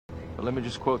But let me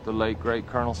just quote the late, great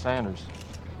Colonel Sanders,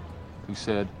 who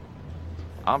said,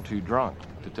 "I'm too drunk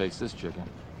to taste this chicken."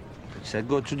 He said,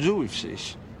 "Go to Jewish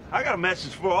fish." I got a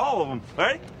message for all of them,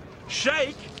 right?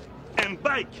 Shake and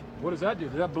bake. What does that do?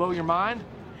 Does that blow your mind?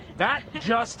 That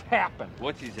just happened.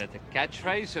 What is that, a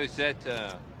catchphrase, or is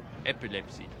that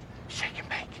epilepsy? Shake and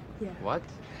bake. Yeah. What?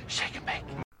 Shake and bake.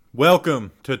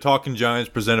 Welcome to Talking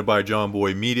Giants, presented by John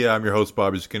Boy Media. I'm your host,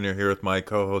 Bobby Skinner, here with my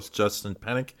co-host, Justin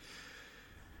Pennick.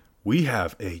 We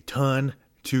have a ton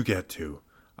to get to.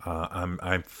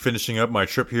 I'm finishing up my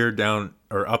trip here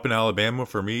up in Alabama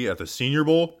for me at the Senior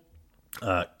Bowl.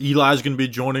 Eli's going to be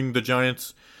joining the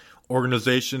Giants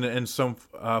organization in some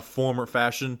form or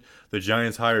fashion. The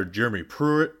Giants hired Jeremy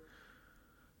Pruitt,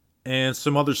 and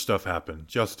some other stuff happened.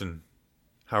 Justin,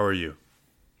 how are you?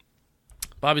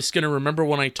 Bobby Skinner, remember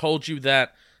when I told you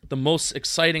that the most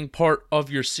exciting part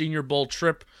of your Senior Bowl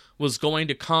trip was going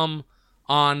to come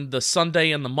on the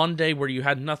Sunday and the Monday where you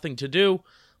had nothing to do?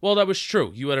 Well, that was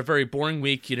true. You had a very boring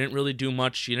week. You didn't really do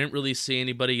much. You didn't really see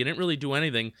anybody. You didn't really do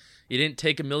anything. You didn't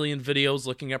take a million videos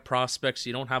looking at prospects.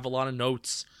 You don't have a lot of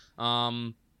notes.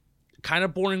 Kind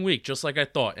of boring week, just like I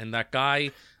thought. And that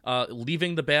guy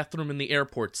leaving the bathroom in the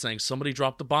airport saying somebody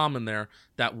dropped a bomb in there,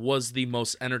 that was the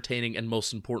most entertaining and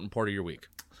most important part of your week.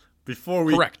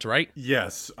 Correct, right?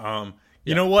 Yes.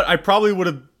 You know what? I probably would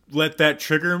have let that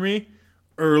trigger me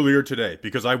earlier today,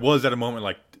 because I was at a moment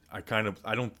like I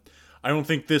don't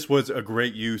think this was a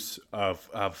great use of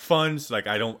funds. Like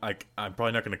I'm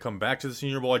probably not going to come back to the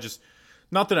Senior Bowl.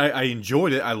 Not that I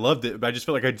enjoyed it, I loved it, but I just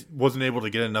felt like I wasn't able to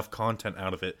get enough content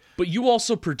out of it. But you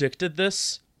also predicted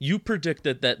this. You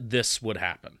predicted that this would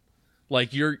happen.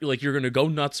 You're going to go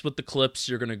nuts with the clips.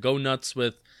 You're going to go nuts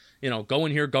with,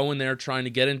 going here, going there, trying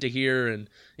to get into here, and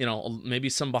maybe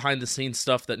some behind the scenes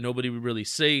stuff that nobody would really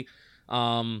see.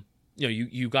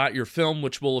 You got your film,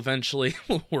 which we'll eventually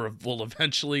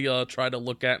try to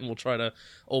look at and we'll try to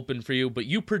open for you. But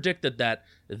you predicted that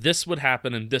this would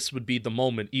happen and this would be the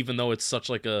moment, even though it's such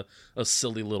like a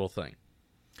silly little thing.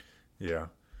 Yeah.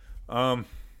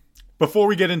 Before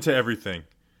we get into everything,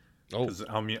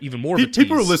 even more.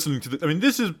 People are listening to this. I mean,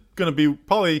 this is going to be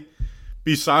probably,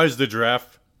 besides the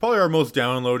draft, probably our most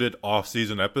downloaded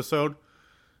off-season episode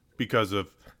because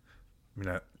of.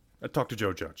 I talked to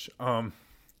Joe Judge.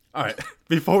 All right,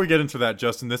 before we get into that,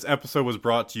 Justin, this episode was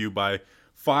brought to you by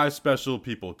 5 special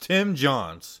people. Tim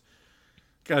Johns.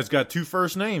 Guy's got 2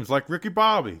 first names, like Ricky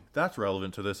Bobby. That's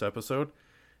relevant to this episode.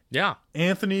 Yeah.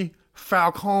 Anthony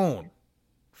Falcone.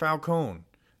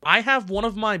 I have one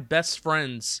of my best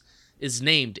friends is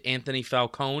named Anthony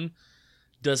Falcone.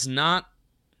 Does not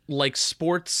like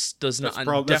sports.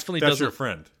 Definitely that's doesn't. your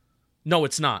friend. No,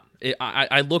 it's not.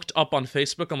 I looked up on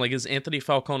Facebook. I'm like, is Anthony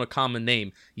Falcone a common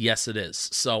name? Yes, it is.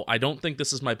 So I don't think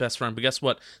this is my best friend. But guess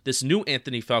what? This new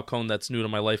Anthony Falcone that's new to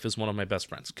my life is one of my best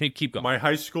friends. Can you keep going? My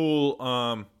high school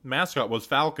mascot was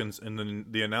Falcons, and then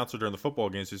the announcer during the football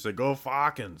games, he said, "Go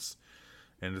Falcons."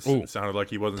 And it sounded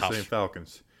like he wasn't saying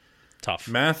Falcons. Tough.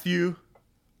 Matthew,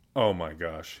 oh my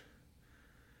gosh.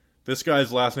 This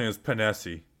guy's last name is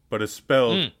Penesi, but it's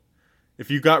spelled, if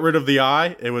you got rid of the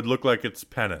I, it would look like it's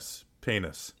penis.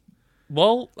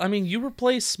 Well, I mean, you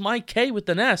replace my K with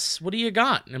an S. What do you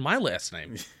got in my last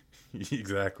name?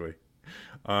 Exactly.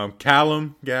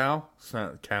 Callum Gal. It's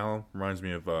not Callum. Reminds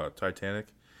me of Titanic.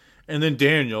 And then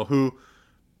Daniel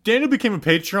became a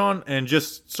patron and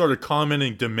just started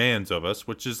commenting demands of us,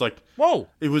 which is like, whoa.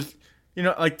 It was,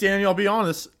 like Daniel, I'll be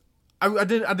honest, I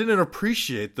didn't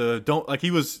appreciate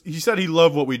he said he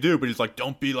loved what we do, but he's like,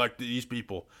 don't be like these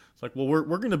people. It's like, well,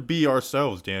 we're going to be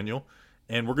ourselves, Daniel.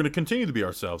 And we're going to continue to be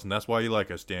ourselves, and that's why you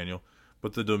like us, Daniel.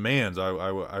 But the demands,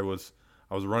 I was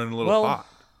running a little hot.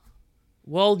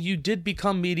 Well, you did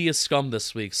become media scum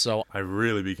this week, so I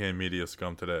really became media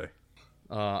scum today.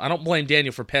 I don't blame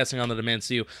Daniel for passing on the demands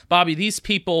to you. Bobby, these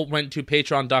people went to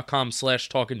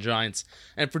patreon.com/talkinggiants,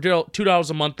 and for $2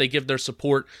 a month, they give their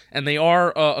support, and they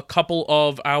are a couple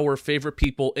of our favorite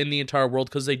people in the entire world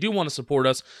because they do want to support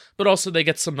us, but also they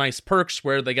get some nice perks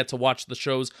where they get to watch the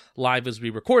shows live as we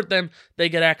record them. They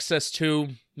get access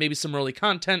to maybe some early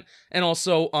content, and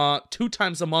also 2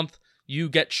 times a month, you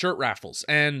get shirt raffles,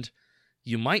 and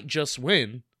you might just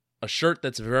win a shirt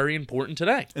that's very important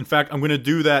today. In fact, I'm going to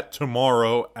do that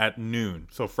tomorrow at noon.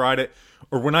 So Friday,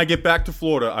 or when I get back to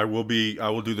Florida, I will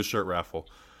do the shirt raffle,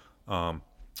 for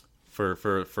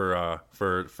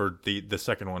the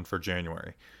second one for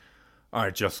January. All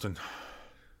right, Justin.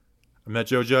 I met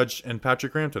Joe Judge and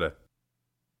Patrick Graham today.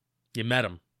 You met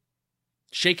him.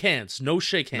 Shake hands. No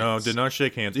shake hands. No, did not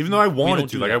shake hands. Even though I wanted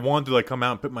to. I wanted to come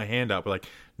out and put my hand out, but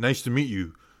nice to meet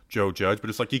you, Joe Judge.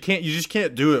 But it's like you just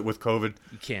can't do it with COVID.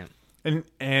 You can't.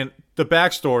 And the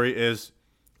backstory is,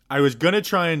 I was gonna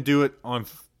try and do it on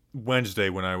Wednesday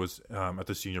when I was at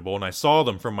the Senior Bowl, and I saw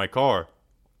them from my car,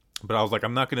 but I was like,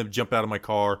 I'm not gonna jump out of my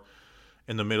car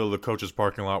in the middle of the coach's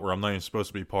parking lot where I'm not even supposed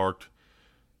to be parked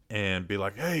and be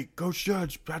like, hey, Coach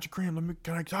Judge, Patrick Graham,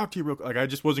 can I talk to you real quick? Like, I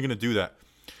just wasn't gonna do that,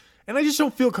 and I just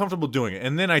don't feel comfortable doing it.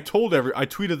 And then I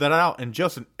tweeted that out, and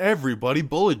Justin, everybody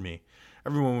bullied me.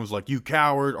 Everyone was like, you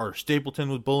coward, or Stapleton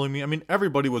was bullying me. I mean,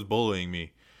 everybody was bullying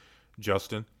me,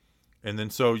 Justin. And then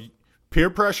so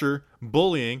peer pressure,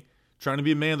 bullying, trying to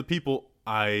be a man of the people,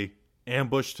 I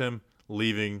ambushed him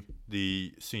leaving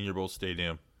the Senior Bowl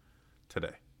Stadium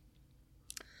today.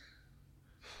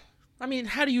 I mean,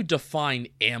 how do you define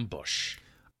ambush?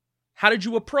 How did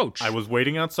you approach? I was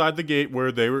waiting outside the gate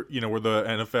where they were, where the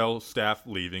NFL staff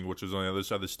leaving, which was on the other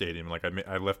side of the stadium. Like,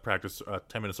 I left practice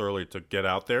 10 minutes early to get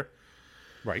out there.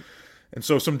 Right. And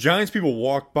so some Giants people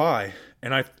walked by,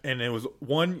 and it was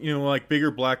one, like bigger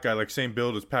black guy, like same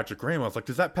build as Patrick Graham. I was like,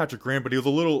 is that Patrick Graham? But he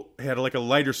had like a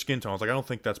lighter skin tone. I was like, I don't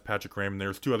think that's Patrick Graham. And there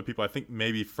was two other people. I think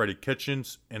maybe Freddie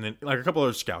Kitchens, and then like a couple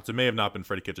other scouts. It may have not been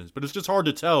Freddie Kitchens, but it's just hard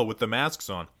to tell with the masks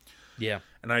on. Yeah.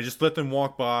 And I just let them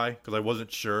walk by because I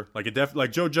wasn't sure. Like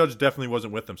Joe Judge definitely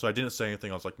wasn't with them, so I didn't say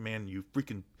anything. I was like, man, you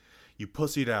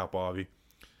pussied out, Bobby.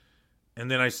 And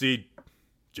then I see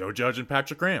Joe Judge and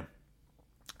Patrick Graham.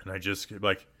 And I just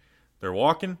like, they're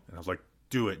walking, and I was like,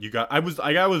 "Do it! I was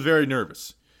very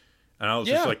nervous, and I was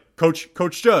just like,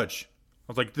 Coach Judge."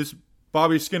 I was like, "This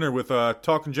Bobby Skinner with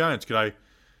Talking Giants.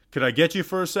 Could I get you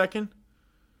for a second?"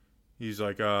 He's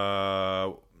like,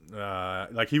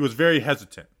 like he was very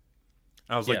hesitant.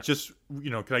 I was like, "Just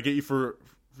can I get you for?"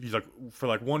 He's like, "For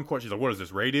like one question." He's like, "What is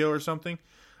this, radio or something?"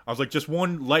 I was like, "Just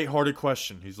one lighthearted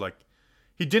question." He's like.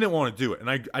 He didn't want to do it, and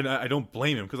I don't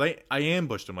blame him because I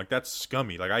ambushed him. Like, that's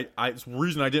scummy. Like, it's the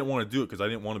reason I didn't want to do it because I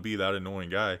didn't want to be that annoying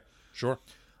guy. Sure.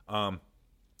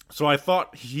 So I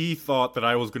thought he thought that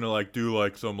I was gonna like do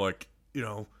like some like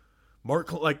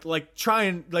Mark like try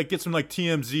and like get some like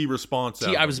TMZ response.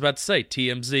 I was about to say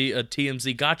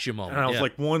TMZ gotcha moment. And I was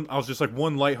just like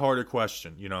one lighthearted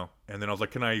question, and then I was like,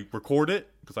 can I record it?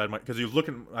 Because he was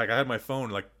looking like I had my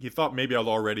phone. Like he thought maybe I was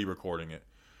already recording it.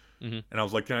 Mm-hmm. And I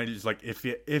was like, can I just like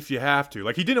if you have to?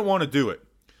 Like he didn't want to do it,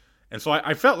 and so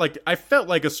I felt like a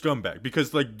scumbag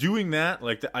because like doing that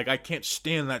like I can't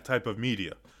stand that type of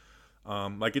media,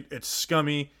 like it's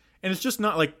scummy and it's just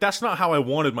not like that's not how I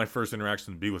wanted my first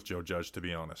interaction to be with Joe Judge, to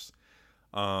be honest.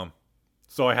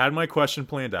 So I had my question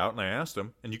planned out and I asked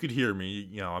him, and you could hear me,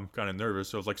 I'm kind of nervous.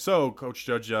 So I was like, so Coach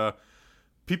Judge,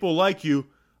 people like you.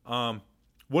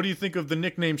 What do you think of the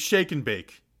nickname Shake and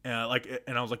Bake? And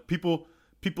I was like, people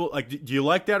like, do you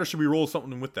like that, or should we roll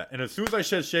something with that? And as soon as I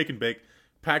said Shake and Bake,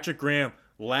 Patrick Graham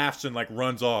laughs and like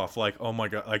runs off, like, oh my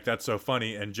god, like that's so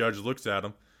funny. And Judge looks at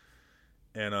him,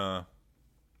 and I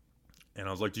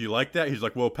was like, do you like that? He's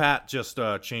like, well, Pat just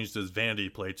changed his vanity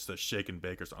plates to Shake and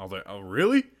Bake or something. I was like, oh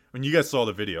really? I mean, you guys saw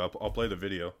the video. I'll play the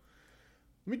video.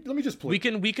 Let me just play.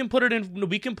 We can put it in.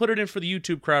 We can put it in for the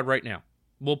YouTube crowd right now.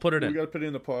 We'll put it in. We got to put it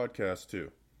in the podcast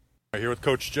too. Right here with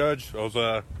Coach Judge. I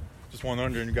was just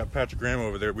wondering, you got Patrick Graham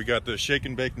over there. We got the Shake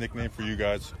and Bake nickname for you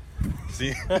guys.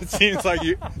 See, it seems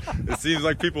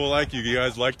like people like you. You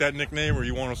guys like that nickname, or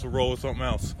you want us to roll with something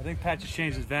else? I think Pat just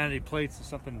changed his vanity plates to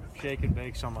something Shake and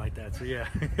Bake, something like that. So yeah.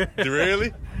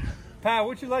 Really? Pat,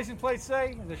 what's your license plate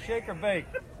say? Is it Shake or Bake?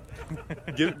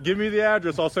 Give me the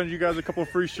address. I'll send you guys a couple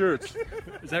free shirts.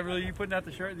 Is that really you putting out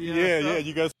the shirt? Yeah,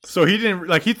 you guys. So he didn't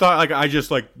like. He thought like I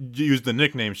just like used the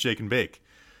nickname Shake and Bake.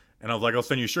 And I was like, I'll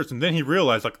send you shirts. And then he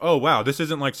realized, like, oh, wow, this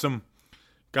isn't like some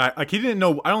guy. Like, he didn't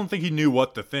know. I don't think he knew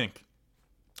what to think.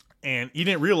 And he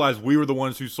didn't realize we were the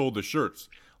ones who sold the shirts.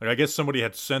 Like, I guess somebody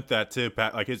had sent that to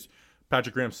Pat. Like,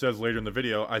 Patrick Graham says later in the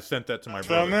video, I sent that to my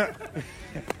brother.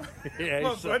 Yeah,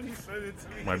 My buddy sent it to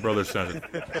me. My brother sent it.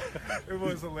 It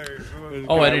was hilarious.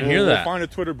 I didn't hear that. We'll find a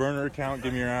Twitter burner account,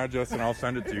 give me your address, and I'll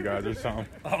send it to you guys or something.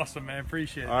 Awesome, man.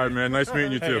 Appreciate it. All right, man. Nice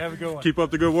meeting you, too. Hey, have a good one. Keep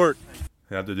up the good work.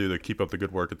 I had to do the keep up the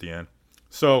good work at the end.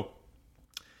 So,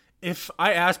 if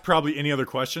I ask probably any other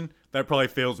question, that probably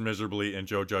fails miserably, and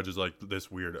Joe Judge is like this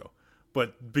weirdo.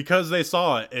 But because they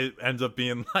saw it, it ends up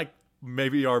being like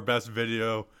maybe our best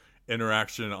video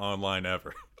interaction online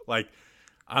ever. Like,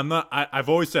 I've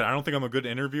always said I don't think I'm a good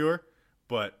interviewer,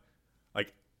 but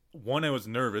like, one, I was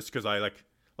nervous because I like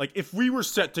if we were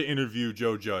set to interview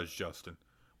Joe Judge, Justin,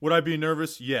 would I be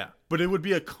nervous? Yeah. But it would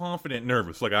be a confident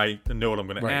nervous. Like, I know what I'm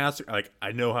going to ask. Like,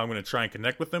 I know how I'm going to try and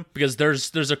connect with them. Because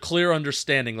there's a clear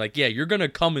understanding. Like, yeah, you're going to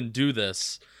come and do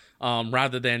this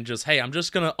rather than just, hey, I'm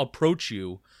just going to approach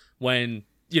you when,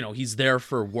 he's there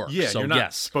for work. Yeah, so, you're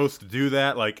not supposed to do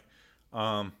that. Like,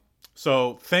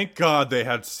 So thank God they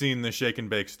had seen the shake and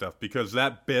bake stuff, because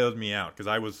that bailed me out. Because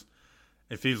I was,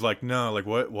 if he's like, no, like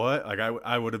what, like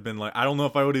I would have been like, I don't know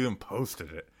if I would have even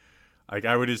posted it. Like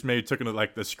I would just maybe took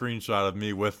like the screenshot of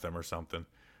me with them or something.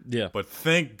 Yeah. But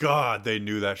thank God they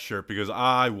knew that shirt, because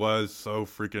I was so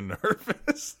freaking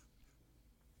nervous.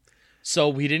 So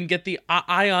we didn't get the.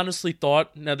 I honestly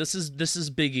thought. Now this is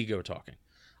big ego talking.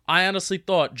 I honestly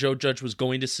thought Joe Judge was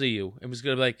going to see you and was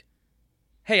going to be like,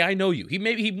 "Hey, I know you."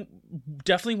 He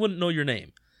definitely wouldn't know your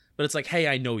name, but it's like, "Hey,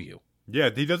 I know you." Yeah,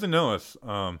 he doesn't know us.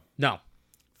 No.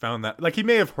 Found that, like, he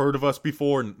may have heard of us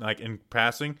before, like in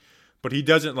passing, but he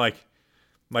doesn't like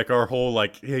our whole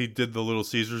like, hey, he did the Little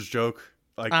Caesars joke.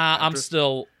 Like, I'm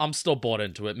still bought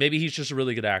into it. Maybe he's just a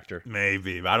really good actor.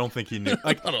 Maybe, but I don't think he knew.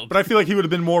 Like, but I feel like he would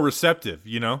have been more receptive,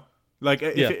 you know. Like,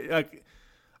 like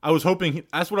I was hoping.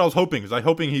 That's what I was hoping. Is I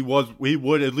hoping he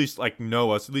would at least like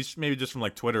know us, at least maybe just from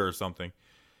like Twitter or something,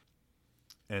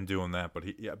 and doing that. But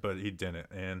he didn't.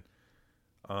 And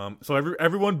so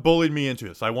everyone bullied me into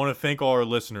this. I want to thank all our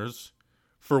listeners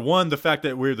for, one, the fact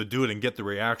that we're able to do it and get the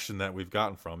reaction that we've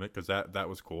gotten from it, because that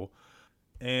was cool.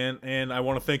 And I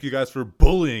want to thank you guys for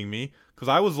bullying me, because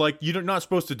I was like, you're not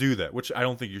supposed to do that, which I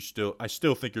don't think I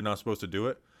still think you're not supposed to do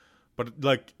it. But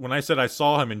like when I said I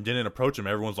saw him and didn't approach him,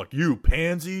 everyone's like, you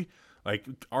pansy. Like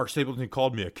Art Stapleton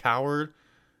called me a coward,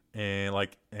 and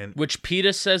which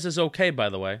PETA says is okay, by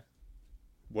the way.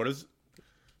 What is?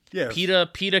 Yeah.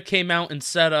 PETA came out and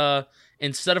said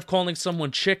instead of calling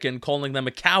someone chicken, calling them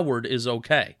a coward is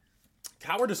okay.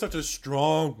 Coward is such a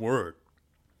strong word.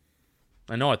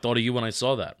 I know. I thought of you when I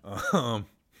saw that.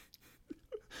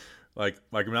 Like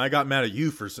when I got mad at you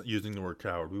for using the word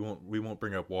coward. We won't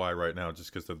bring up why right now,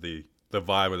 just because of the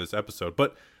vibe of this episode.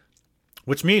 But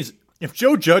which means if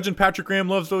Joe Judge and Patrick Graham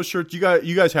loves those shirts, you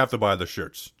guys have to buy the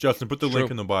shirts. Justin, put the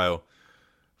link in the bio.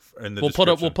 We'll put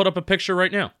up a picture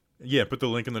right now. Yeah, put the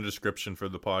link in the description for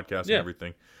the podcast and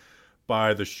everything.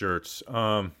 Buy the shirts.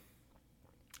 Oh,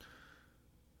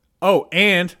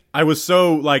 and I was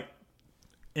so like,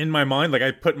 in my mind, like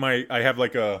I have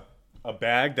like a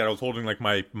bag that I was holding like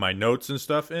my notes and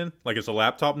stuff in, like it's a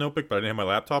laptop notebook, but I didn't have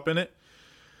my laptop in it.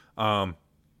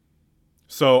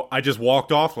 So I just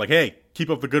walked off like, hey,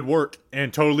 keep up the good work,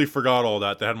 and totally forgot all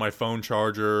that. They had my phone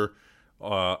charger,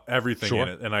 everything in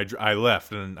it, and I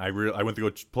left, and I went to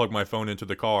go plug my phone into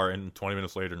the car, and 20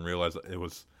 minutes later and realized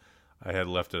I had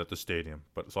left it at the stadium.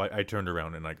 But so I turned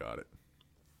around and I got it.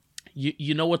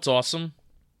 You know what's awesome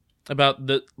about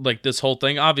this whole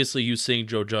thing? Obviously, you seeing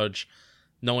Joe Judge,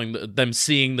 knowing them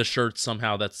seeing the shirts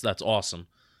somehow, that's awesome.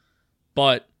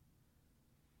 But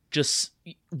just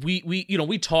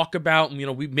we talk about,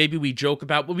 we joke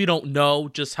about, but we don't know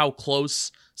just how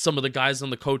close some of the guys on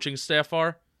the coaching staff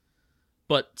are.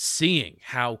 But seeing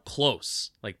how close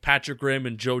like Patrick Graham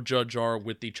and Joe Judge are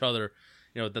with each other,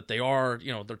 that they are,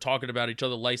 they're talking about each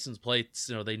other, license plates,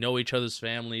 they know each other's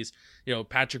families,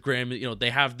 Patrick Graham, they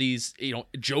have these,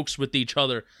 jokes with each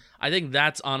other. I think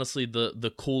that's honestly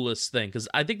the coolest thing, because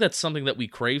I think that's something that we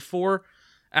crave for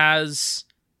as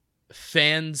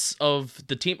fans of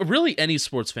the team, really any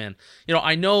sports fan.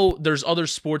 I know there's other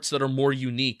sports that are more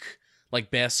unique,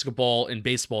 like basketball and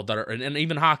baseball that are, and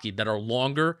even hockey, that are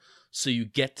longer, so you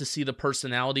get to see the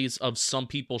personalities of some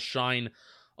people shine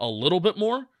a little bit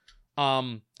more.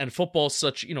 And football is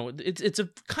such, it's a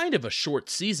kind of a short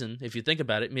season if you think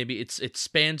about it. Maybe it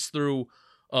spans through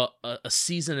a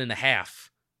season and a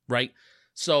half, right?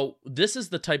 So this is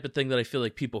the type of thing that I feel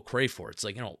like people crave for. It's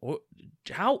like,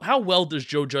 how well does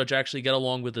Joe Judge actually get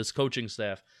along with his coaching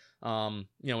staff? And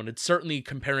it's certainly,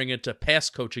 comparing it to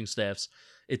past coaching staffs,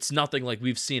 it's nothing like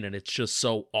we've seen, and it's just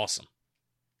so awesome.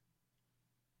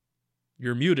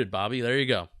 You're muted, Bobby. There you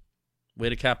go. Way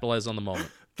to capitalize on the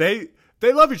moment. They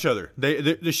love each other.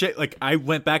 The shit, like, I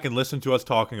went back and listened to us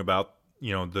talking about,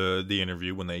 the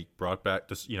interview when they brought back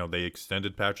this, they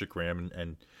extended Patrick Graham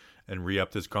and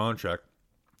re-upped his contract.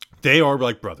 They are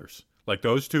like brothers. Like,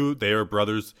 those two, they are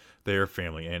brothers. They are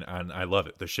family, and I love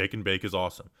it. The shake and bake is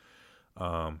awesome.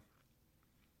 I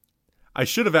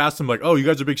should have asked them, like, oh, you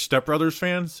guys are big Step Brothers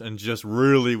fans? And just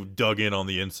really dug in on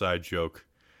the inside joke.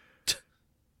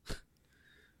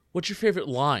 What's your favorite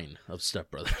line of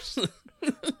Step Brothers?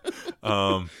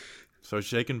 So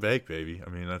shake and bake, baby. I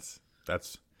mean, that's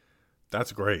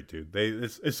great, dude.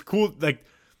 It's cool. Like,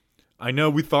 I know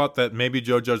we thought that maybe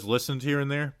Joe Judge listened here and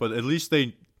there, but at least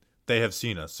they have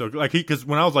seen us. So like, because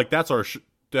when I was like, that's our,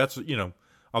 I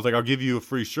was like, I'll give you a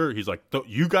free shirt. He's like,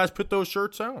 you guys put those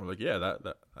shirts out? I'm like, yeah,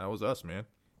 that was us, man.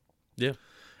 Yeah.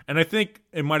 And I think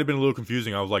it might have been a little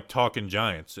confusing. I was like, talking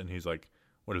Giants, and he's like,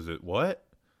 what is it? What?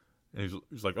 And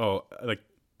he's like, oh, like,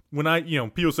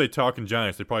 when people say Talking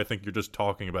Giants, they probably think you're just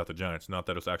talking about the Giants, not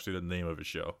that it's actually the name of a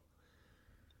show.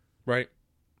 Right.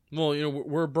 Well,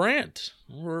 we're a brand.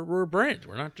 We're a brand.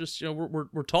 We're not just,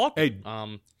 we're talking.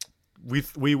 Hey,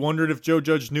 we wondered if Joe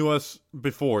Judge knew us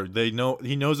before. He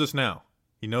knows us now.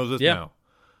 He knows us now.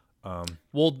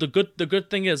 Well, the good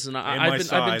thing is, and I've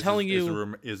been telling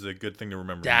you, is a good thing to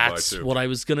remember. That's what I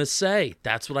was gonna say.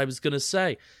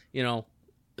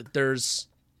 There's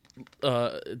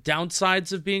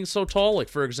downsides of being so tall. Like,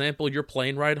 for example, your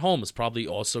plane ride home is probably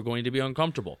also going to be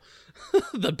uncomfortable.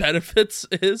 The benefits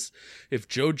is if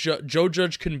Joe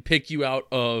Judge can pick you out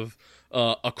of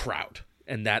a crowd,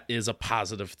 and that is a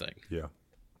positive thing. Yeah.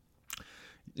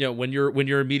 When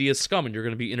you're a media scum and you're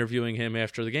going to be interviewing him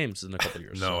after the games in a couple of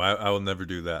years. No, I will never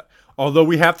do that. Although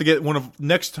we have to get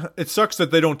it sucks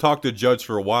that they don't talk to Judge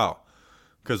for a while,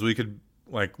 because we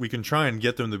can try and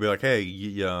get them to be like, hey,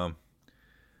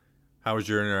 how was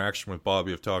your interaction with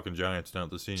Bobby of Talking Giants down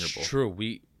at the Senior Bowl? True.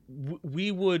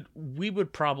 We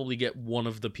would probably get one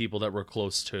of the people that we're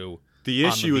close to. The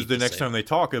issue is the next time they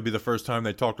talk, it'll be the first time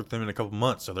they talked with him in a couple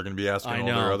months, so they're going to be asking all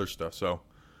their other stuff. So,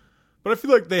 but I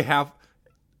feel like they have.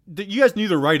 You guys need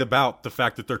to write about the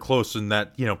fact that they're close and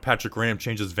that Patrick Graham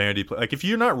changes vanity play. Like, if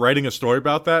you're not writing a story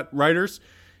about that, writers,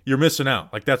 you're missing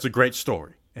out. Like, that's a great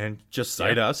story, and just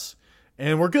cite us,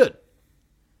 and we're good.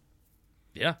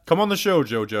 Yeah, come on the show,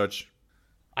 Joe Judge.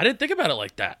 I didn't think about it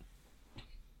like that.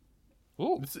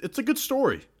 Ooh, it's a good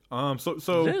story.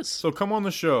 So it is. So come on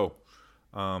the show.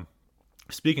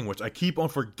 Speaking of which, I keep on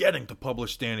forgetting to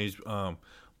publish Danny's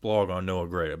blog on Noah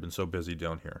Gray. I've been so busy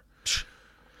down here.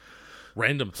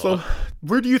 Random thought. So,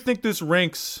 where do you think this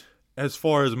ranks as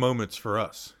far as moments for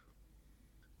us?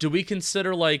 Do we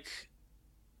consider, like,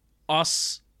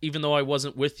 us, even though I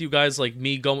wasn't with you guys, like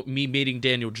me meeting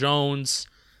Daniel Jones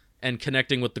and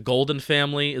connecting with the Golden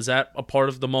family? Is that a part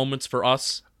of the moments for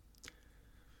us?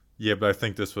 Yeah, but I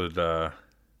think this would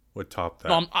top that.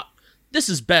 No, this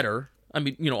is better. I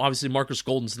mean, obviously Marcus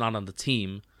Golden's not on the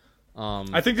team.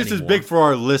 I think this is big for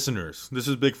our listeners.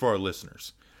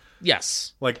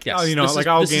 Yes. Like, yes.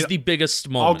 This is the biggest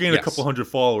moment. I'll gain a couple hundred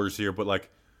followers here, but like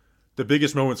the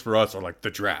biggest moments for us are like the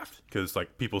draft, because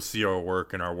like people see our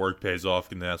work and our work pays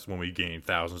off, and that's when we gain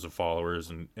thousands of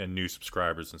followers and new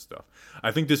subscribers and stuff.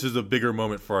 I think this is a bigger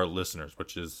moment for our listeners,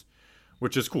 which is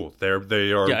cool.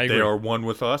 They are one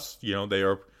with us. They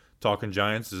are Talking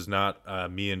Giants is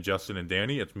not me and Justin and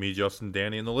Danny. It's me, Justin,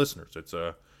 Danny, and the listeners.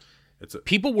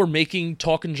 People were making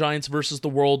Talking Giants versus the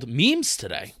World memes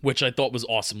today, which I thought was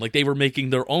awesome. Like, they were making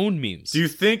their own memes. Do you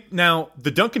think now the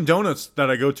Dunkin' Donuts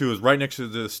that I go to is right next to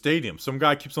the stadium? Some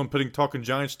guy keeps on putting Talking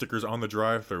Giants stickers on the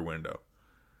drive-thru window.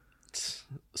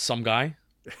 Some guy.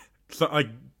 So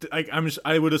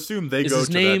I would assume they go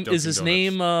to that Dunkin' Donuts.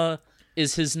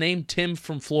 Is his name Tim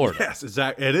from Florida? Yes,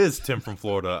 exactly. It is Tim from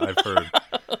Florida. I've heard.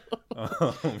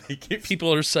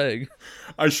 People are saying.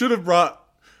 I should have brought.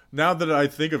 Now that I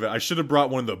think of it, I should have brought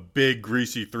one of the big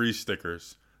Greasy 3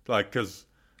 stickers, because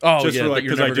I did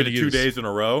it 2 days in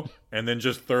a row, and then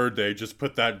just third day, just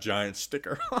put that giant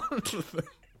sticker on the thing.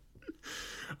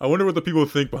 I wonder what the people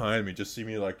think behind me. Just see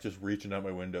me like just reaching out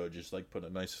my window, just like put a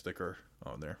nice sticker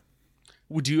on there.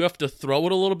 Would you have to throw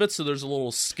it a little bit so there's a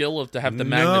little skill to have the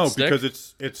magnet stick? No,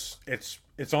 because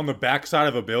it's on the back side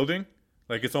of a building.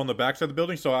 Like, it's on the back side of the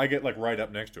building, so I get like right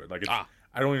up next to it. Like, I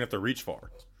don't even have to reach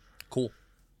far. Cool.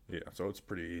 Yeah, so it's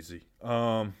pretty easy. Big so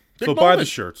moment. buy the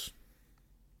shirts.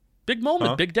 Big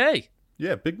moment, big day.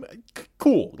 Yeah,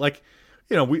 cool. Like,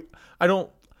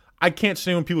 I can't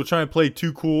stand when people try and play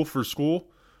too cool for school.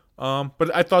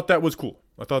 But I thought that was cool.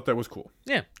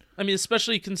 Yeah, I mean,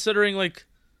 especially considering like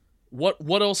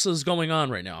what else is going on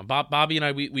right now. Bobby and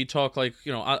I we talk like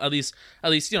at least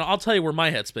I'll tell you where my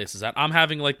headspace is at. I'm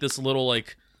having like this little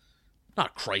like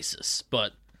not crisis,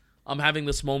 but I'm having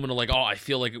this moment of like, I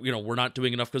feel like, we're not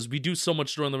doing enough because we do so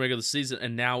much during the regular season.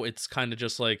 And now it's kind of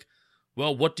just like,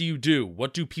 well, what do you do?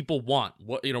 What do people want?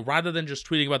 What, rather than just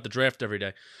tweeting about the draft every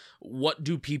day, what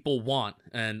do people want?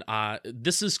 And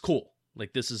this is cool.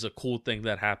 Like, this is a cool thing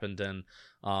that happened. And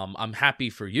I'm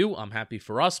happy for you. I'm happy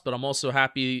for us. But I'm also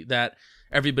happy that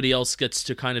everybody else gets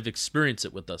to kind of experience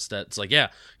it with us. That's like,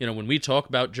 when we talk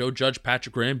about Joe Judge,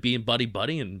 Patrick Graham being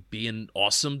buddy and being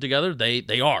awesome together,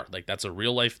 they are. Like, that's a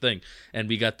real life thing. And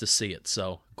we got to see it.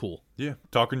 So, cool. Yeah.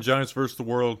 Talking Giants versus the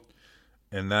world.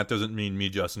 And that doesn't mean me,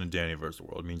 Justin, and Danny versus the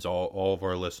world. It means all of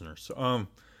our listeners. So, all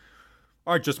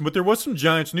right, Justin, but there was some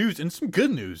Giants news and some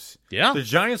good news. Yeah. The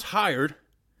Giants hired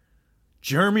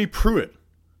Jeremy Pruitt,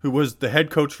 who was the head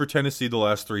coach for Tennessee the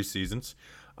last 3 seasons.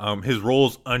 His role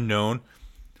is unknown.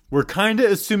 We're kind of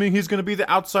assuming he's going to be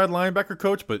the outside linebacker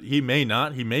coach, but he may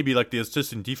not. He may be like the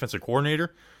assistant defensive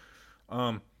coordinator.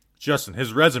 Justin,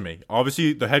 his resume.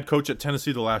 Obviously, the head coach at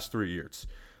Tennessee the last 3 years.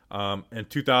 In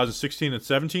 2016 and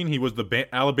 17, he was the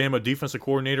Alabama defensive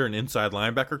coordinator and inside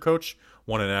linebacker coach.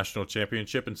 Won a national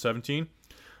championship in 17.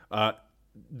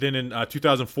 Then in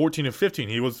 2014 and 15,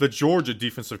 he was the Georgia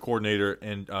defensive coordinator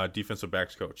and defensive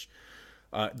backs coach.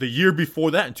 The year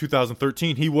before that, in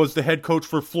 2013, he was the head coach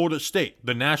for Florida State,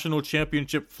 the national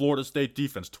championship Florida State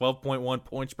defense, 12.1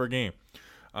 points per game.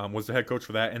 Was the head coach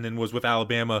for that, and then was with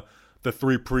Alabama the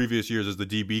 3 previous years as the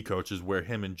DB coaches, where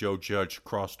him and Joe Judge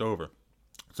crossed over.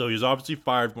 So he was obviously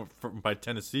fired by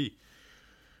Tennessee.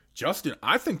 Justin,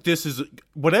 I think this is,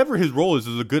 whatever his role is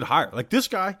a good hire. Like, this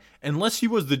guy, unless he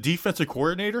was the defensive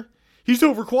coordinator, he's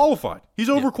overqualified. He's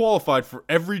overqualified for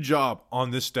every job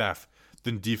on this staff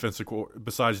than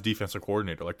besides defensive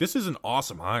coordinator. Like, this is an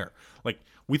awesome hire. Like,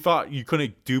 we thought you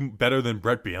couldn't do better than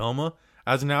Brett Bielema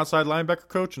as an outside linebacker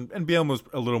coach, and Bielema was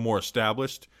a little more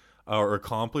established or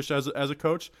accomplished as a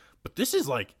coach. But this is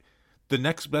like the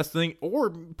next best thing, or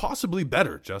possibly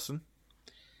better, Justin.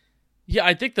 Yeah,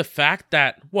 I think the fact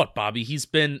that, Bobby, he's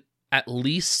been at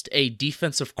least a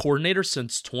defensive coordinator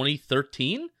since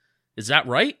 2013? Is that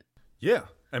right? Yeah.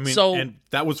 I mean, and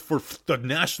that was for the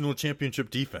national championship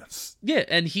defense. Yeah,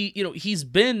 and he's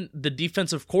been the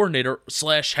defensive coordinator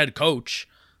 / head coach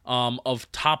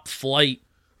of top flight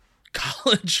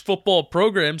college football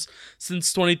programs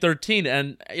since 2013.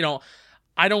 And,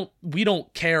 we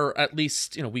don't care, at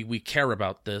least, we care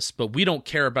about this, but we don't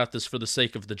care about this for the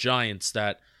sake of the Giants,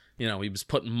 that, he was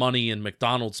putting money in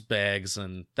McDonald's bags,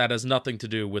 and that has nothing to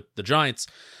do with the Giants.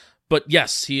 But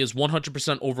yes, he is 100%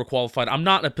 overqualified. I'm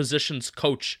not a positions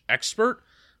coach expert,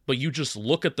 but you just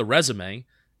look at the resume,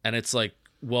 and it's like,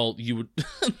 well,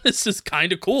 this is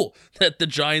kind of cool that the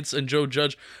Giants and Joe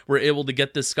Judge were able to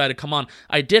get this guy to come on.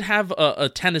 I did have a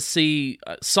Tennessee,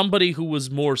 somebody who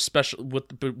was more special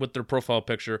with their profile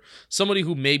picture, somebody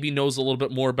who maybe knows a little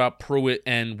bit more about Pruitt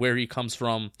and where he comes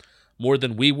from more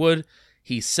than we would.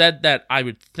 He said that I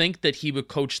would think that he would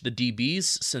coach the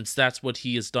DBs, since that's what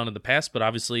he has done in the past, but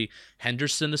obviously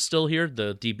Henderson is still here,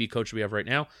 the DB coach we have right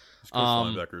now. He's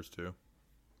coached linebackers too.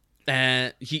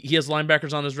 And he has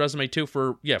linebackers on his resume too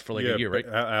for a year, right?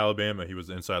 Alabama, he was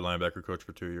the inside linebacker coach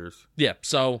for 2 years. Yeah,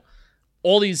 so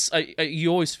all these,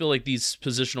 you always feel like these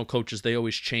positional coaches, they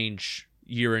always change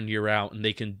year in, year out, and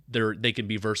they can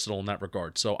be versatile in that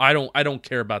regard. So I don't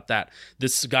care about that.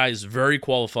 This guy is very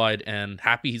qualified, and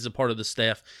happy he's a part of the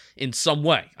staff in some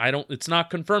way. It's not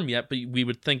confirmed yet, but we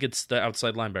would think it's the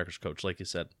outside linebackers coach, like you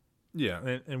said.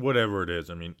 Yeah, and whatever it is,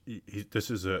 I mean,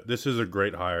 this is a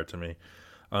great hire to me.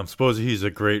 Suppose he's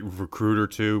a great recruiter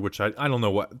too, which I don't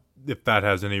know if that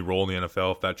has any role in the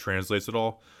NFL, if that translates at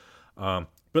all. But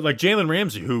like Jalen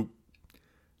Ramsey, who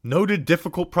noted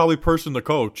difficult probably person to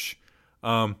coach,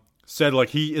 said like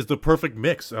he is the perfect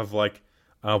mix of like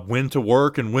when to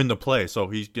work and when to play. So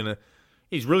he's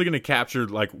really gonna capture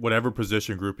like whatever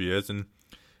position group he is, and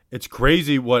it's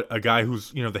crazy what a guy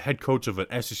who's the head coach of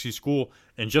an SEC school,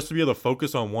 and just to be able to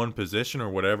focus on one position or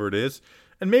whatever it is.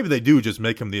 And maybe they do just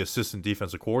make him the assistant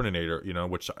defensive coordinator,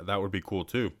 which that would be cool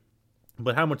too.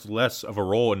 But how much less of a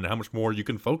role and how much more you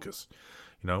can focus,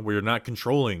 where you're not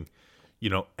controlling,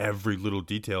 every little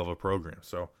detail of a program.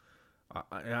 So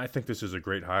I think this is a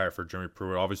great hire for Jeremy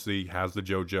Pruitt. Obviously has the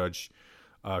Joe Judge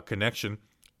connection.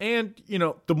 And,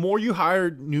 the more you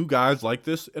hire new guys like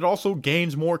this, it also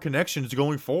gains more connections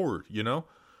going forward,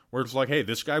 where it's like, hey,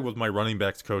 this guy was my running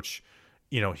backs coach,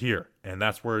 here. And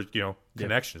that's where,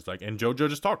 connections. Like, and Joe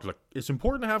Judge just talked. Like, it's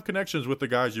important to have connections with the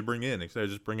guys you bring in instead of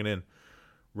just bringing in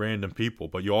random people.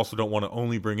 But you also don't want to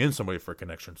only bring in somebody for a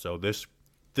connection. So this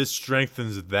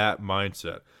strengthens that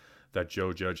mindset that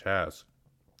Joe Judge has.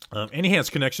 And he has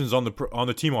connections on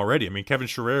the team already. I mean, Kevin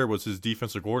Sherrer was his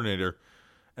defensive coordinator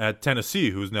at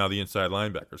Tennessee, who's now the inside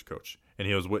linebackers coach. And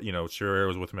he was with, Sherrer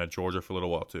was with him at Georgia for a little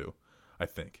while too, I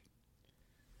think.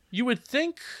 You would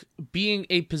think being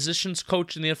a positions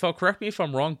coach in the NFL, correct me if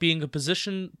I'm wrong, being a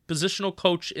positional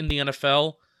coach in the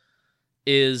NFL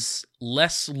is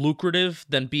less lucrative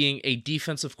than being a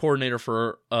defensive coordinator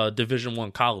for a Division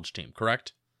I college team,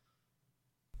 correct?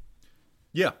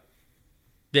 Yeah.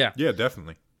 Yeah. Yeah,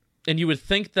 definitely. And you would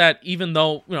think that even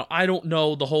though, I don't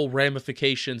know the whole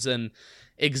ramifications and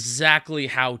exactly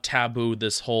how taboo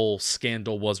this whole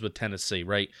scandal was with Tennessee,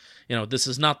 right? This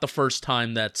is not the first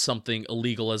time that something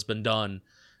illegal has been done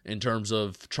in terms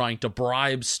of trying to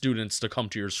bribe students to come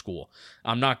to your school.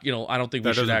 I'm not, I don't think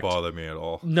we should That doesn't bother me at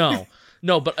all.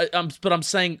 No, but I'm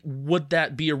saying, would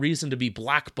that be a reason to be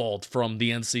blackballed from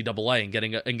the NCAA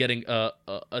and getting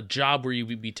a job where you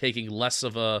would be taking less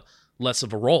of a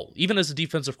role, even as a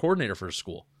defensive coordinator for a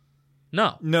school?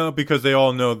 No. No, because they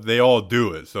all know they all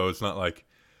do it. So it's not like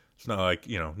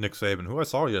Nick Saban, who I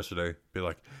saw yesterday, be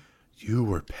like, "You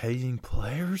were paying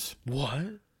players?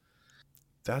 What?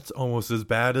 That's almost as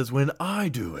bad as when I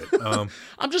do it."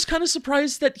 I'm just kind of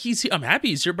surprised that I'm happy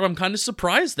he's here, but I'm kind of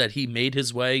surprised that he made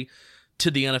his way to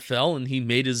the NFL and he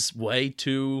made his way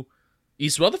to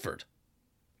East Rutherford.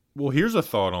 Well, here's a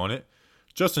thought on it.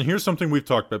 Justin, here's something we've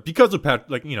talked about. Because of we're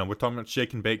talking about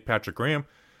shake and bake Patrick Graham.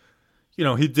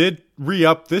 He did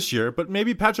re-up this year, but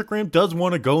maybe Patrick Graham does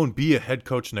want to go and be a head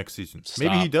coach next season. Stop.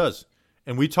 Maybe he does.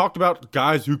 And we talked about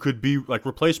guys who could be like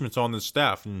replacements on the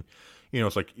staff. And,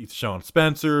 it's like Sean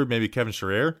Spencer, maybe Kevin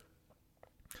Sherrier.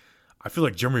 I feel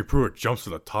like Jeremy Pruitt jumps to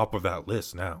the top of that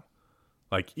list now.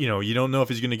 Like, you don't know if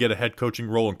he's going to get a head coaching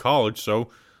role in college. So,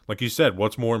 like you said,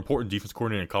 what's more important, defense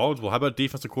coordinator in college? Well, how about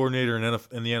defensive coordinator in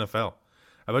the NFL?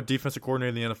 How about defensive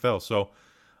coordinator in the NFL? So,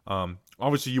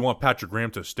 obviously, you want Patrick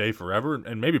Graham to stay forever,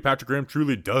 and maybe Patrick Graham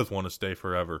truly does want to stay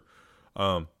forever.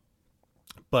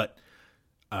 But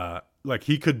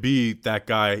he could be that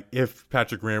guy if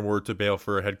Patrick Graham were to bail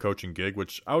for a head coaching gig,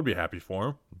 which I would be happy for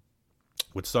him.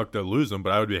 Would suck to lose him,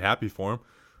 but I would be happy for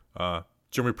him.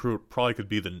 Jeremy Pruitt probably could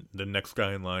be the next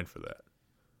guy in line for that.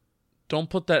 Don't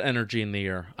put that energy in the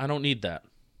air. I don't need that.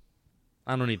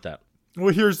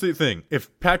 Well, here's the thing.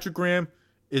 If Patrick Graham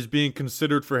is being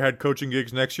considered for head coaching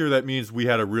gigs next year, that means we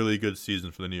had a really good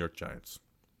season for the New York Giants.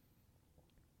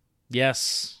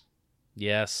 Yes.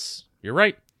 You're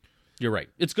right.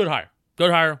 It's good hire.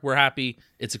 We're happy.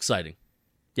 It's exciting.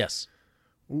 Yes.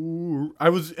 Ooh, I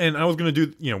was going to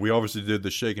do, we obviously did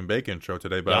the shake and bake intro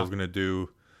today, but I was going to do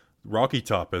Rocky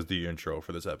Top as the intro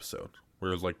for this episode,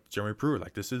 where it was like Jeremy Pruitt,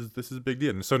 like this is a big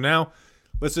deal. And so now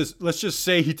let's just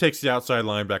say he takes the outside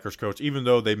linebackers coach, even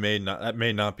though that may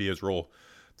not be his role.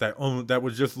 That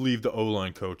would just leave the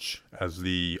O-line coach as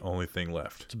the only thing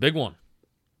left. It's a big one.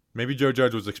 Maybe Joe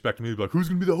Judge was expecting me to be like, who's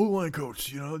going to be the O-line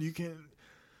coach? You can't.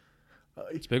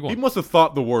 It's a big one. He must have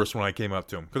thought the worst when I came up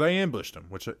to him, because I ambushed him,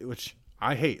 which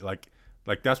I hate. Like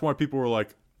that's why people were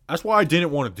like, that's why I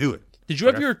didn't want to do it. Did you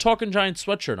have your Talking Giants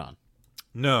sweatshirt on?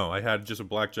 No, I had just a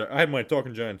black I had my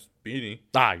Talking Giants beanie.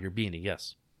 Your beanie,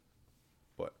 yes.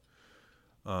 But,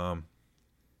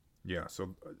 yeah,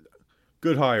 so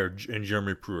good hire in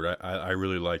Jeremy Pruitt. I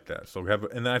really like that. So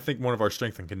and I think one of our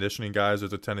strength and conditioning guys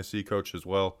is a Tennessee coach as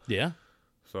well. Yeah.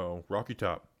 So Rocky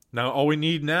Top. Now all we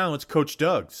need now is Coach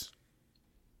Doug's.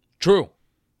 True.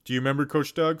 Do you remember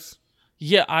Coach Doug's?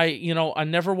 Yeah, I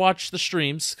never watched the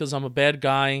streams because I'm a bad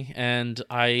guy, and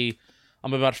I'm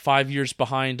about 5 years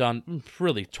behind on,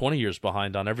 really 20 years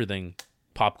behind on everything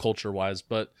pop culture wise.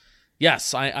 But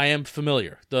yes, I am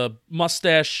familiar. The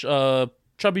mustache,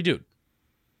 chubby dude.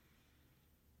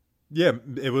 Yeah,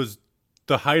 it was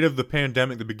the height of the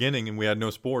pandemic, the beginning, and we had no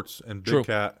sports. And Big True.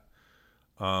 Cat.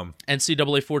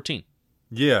 NCAA 14.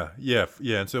 Yeah,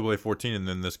 NCAA 14, and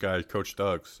then this guy, Coach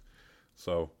Doug's.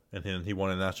 So, and then he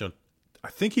won a national. I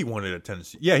think he won it at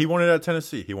Tennessee. Yeah, he won it at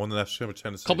Tennessee. He won the national championship at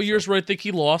Tennessee. A couple years where I think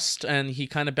he lost, and he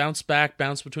kind of bounced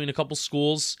between a couple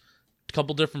schools, a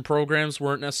couple different programs,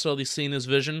 weren't necessarily seeing his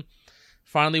vision.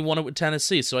 Finally won it with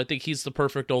Tennessee, so I think he's the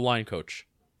perfect O-line coach.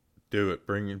 Do it.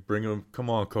 Bring him. Come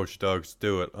on, Coach Doug's.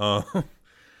 Do it.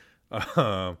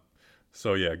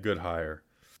 So, yeah, good hire.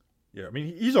 Yeah, I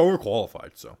mean, he's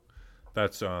overqualified, so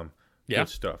that's good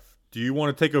stuff. Do you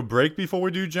want to take a break before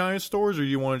we do Giants stories, or do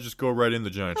you want to just go right into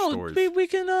Giants stories? We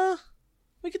can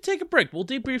take a break. We'll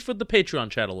debrief with the Patreon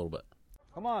chat a little bit.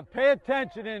 Come on, pay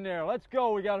attention in there. Let's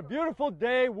go. We got a beautiful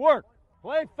day. Work.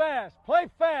 Play fast. Play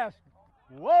fast.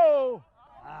 Whoa.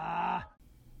 All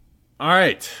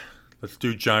right. Let's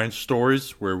do Giants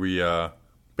stories, where we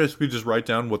basically just write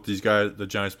down what the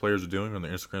Giants players are doing on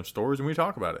their Instagram stories, and we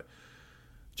talk about it.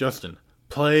 Justin,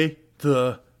 play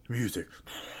the music.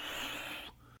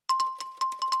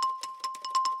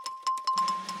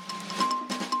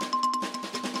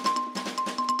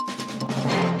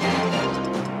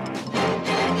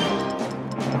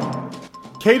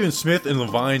 Caden Smith and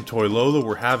Levine Toilola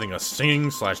were having a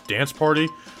singing/dance party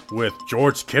with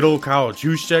George Kittle, Kyle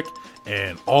Juszczyk,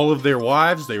 and all of their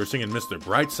wives. They were singing Mr.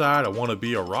 Brightside, I Want to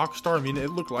Be a Rock Star. I mean, it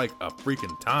looked like a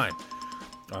freaking time.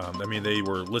 They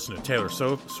were listening to Taylor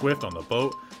Swift on the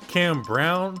boat. Cam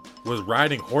Brown was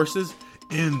riding horses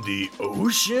in the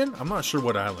ocean. I'm not sure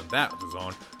what island that was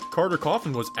on. Carter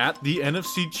Coughlin was at the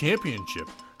NFC Championship.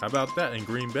 How about that in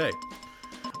Green Bay?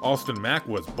 Austin Mack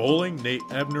was bowling. Nate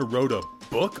Ebner wrote a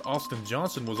book. Austin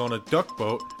Johnson was on a duck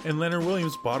boat. And Leonard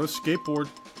Williams bought a skateboard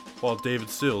while David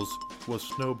Sills was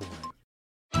snowboarding.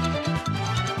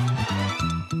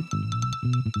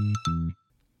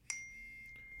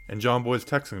 And John Boy's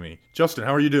texting me. Justin,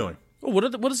 how are you doing? Oh,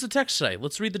 what does the text say?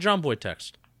 Let's read the John Boy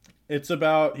text. It's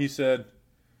about, he said,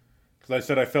 because I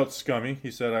said I felt scummy.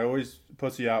 He said, I always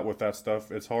pussy out with that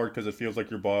stuff. It's hard because it feels like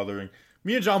you're bothering.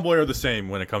 Me and John Boy are the same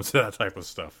when it comes to that type of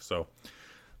stuff. So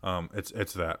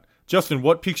it's that. Justin,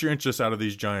 what piques your interest out of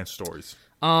these Giants stories?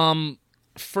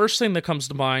 First thing that comes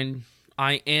to mind,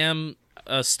 I am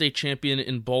a state champion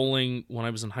in bowling when I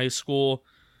was in high school.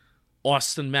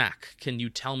 Austin Mack, can you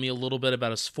tell me a little bit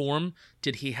about his form?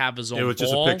 Did he have his own ball? It was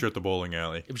just a picture at the bowling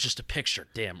alley. It was just a picture.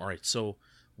 Damn. All right. So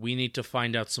we need to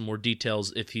find out some more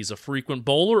details if he's a frequent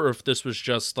bowler or if this was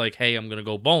just like, hey, I'm going to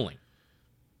go bowling.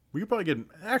 We could probably get...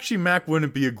 Actually, Mac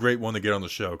wouldn't be a great one to get on the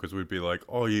show because we'd be like,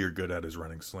 all you're good at is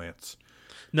running slants.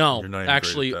 No,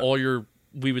 actually,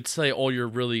 we would say all you're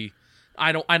really...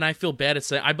 I feel bad at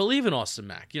saying I believe in Austin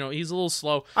Mack. You know, he's a little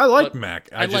slow. I like Mack.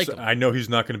 like him. I know he's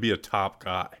not going to be a top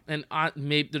guy. And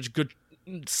maybe there's good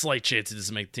slight chance he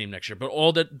doesn't make the team next year. But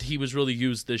all that he was really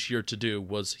used this year to do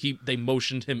was they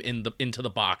motioned him into the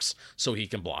box so he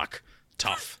can block.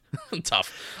 Tough.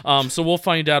 So we'll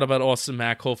find out about Austin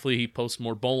Mack. Hopefully he posts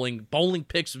more bowling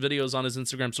pics, videos on his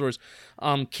Instagram stories.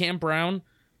 Cam Brown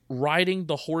riding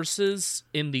the horses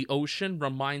in the ocean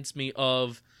reminds me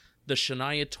of the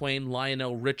Shania Twain,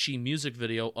 Lionel Richie music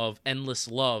video of Endless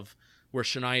Love, where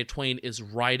Shania Twain is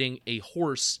riding a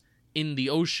horse in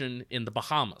the ocean in the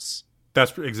Bahamas.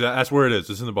 That's where it is.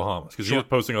 It's in the Bahamas because he was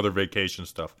posting other vacation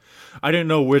stuff. I didn't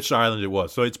know which island it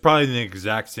was, so it's probably in the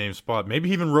exact same spot. Maybe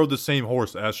he even rode the same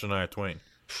horse as Shania Twain.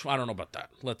 I don't know about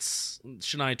that.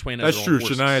 Shania Twain has That's her true. own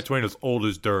horses. Shania Twain is old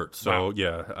as dirt, so Wow.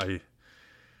 yeah,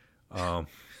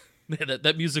 Man,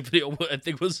 that music video, I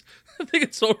think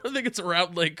it's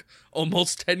around like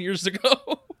almost 10 years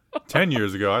ago. 10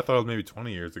 years ago. I thought it was maybe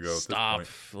 20 years ago. Stop. At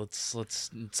this point.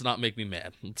 Let's not make me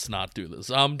mad. Let's not do this.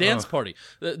 Dance party.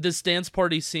 This dance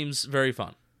party seems very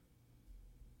fun.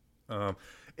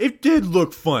 It did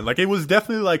look fun. Like it was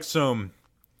definitely like some,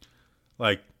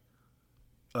 like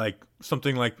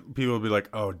something like people would be like,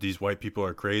 "Oh, these white people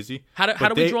are crazy." How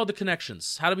do we draw the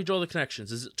connections? How do we draw the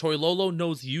connections? Is it Toy Lolo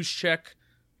knows Juszczyk,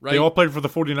 right? They all played for the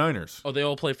 49ers. Oh, they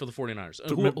all played for the 49ers.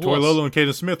 Who Toy else? Lolo and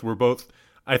Caden Smith were both.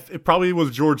 It probably was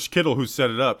George Kittle who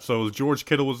set it up. So George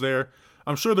Kittle was there.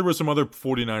 I'm sure there were some other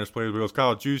 49ers players. But it was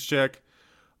Kyle Juszczyk,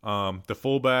 the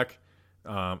fullback,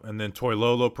 and then Toy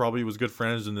Lolo probably was good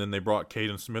friends. And then they brought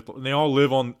Caden Smith. And they all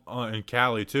live in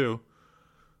Cali too.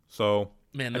 So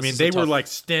Man, I mean, they were like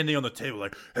standing on the table,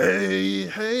 like,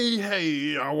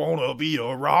 "Hey, I want to be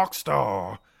a rock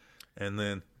star," and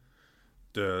then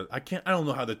I don't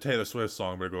know how the Taylor Swift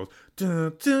song, but it goes,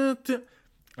 dun, dun, dun.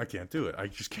 I can't do it. I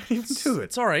just can't even do it.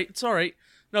 It's all right.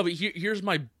 No, but here's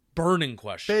my burning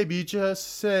question. Baby,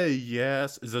 just say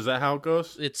yes. Is that how it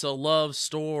goes? It's a love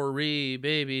story,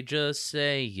 baby. Just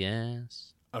say yes.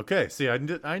 Okay. See, I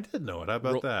did know it. How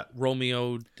about that?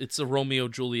 Romeo. It's a Romeo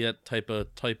Juliet type of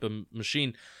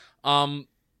machine. I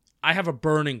have a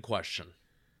burning question.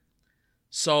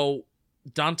 So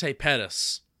Dante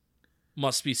Pettis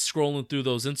must be scrolling through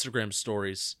those Instagram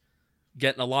stories,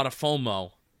 getting a lot of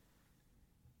FOMO.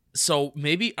 So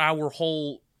maybe our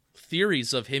whole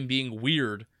theories of him being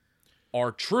weird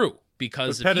are true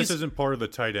because But Pettis isn't part of the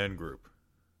tight end group.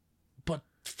 But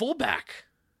fullback,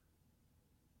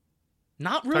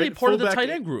 not really part of the tight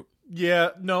end group. Yeah,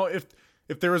 no. If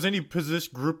there was any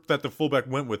position group that the fullback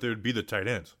went with, it would be the tight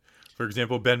ends. For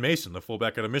example, Ben Mason, the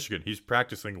fullback out of Michigan, he's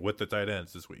practicing with the tight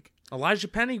ends this week. Elijah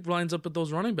Penny lines up with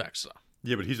those running backs, though.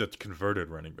 Yeah, but he's a converted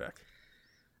running back.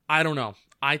 I don't know.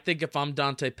 I think if I'm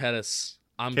Dante Pettis,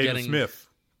 Caden Smith,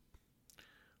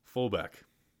 fullback.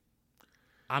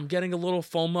 I'm getting a little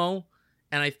FOMO,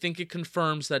 and I think it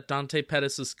confirms that Dante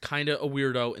Pettis is kind of a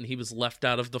weirdo, and he was left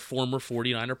out of the former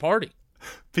 49er party.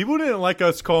 People didn't like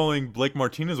us calling Blake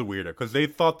Martinez a weirdo because they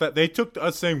thought that they took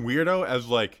us saying weirdo as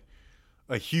like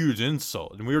a huge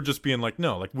insult, and we were just being like,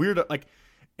 no, like weirdo, like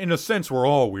in a sense we're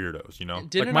all weirdos, you know.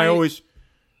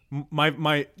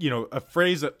 My a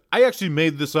phrase that I actually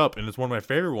made this up, and it's one of my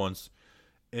favorite ones,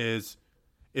 is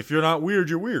if you're not weird,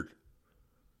 you're weird.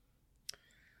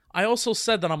 I also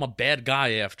said that I'm a bad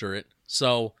guy after it,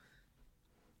 so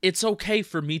it's okay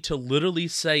for me to literally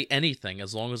say anything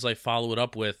as long as I follow it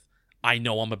up with, I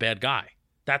know I'm a bad guy.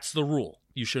 That's the rule.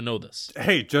 You should know this.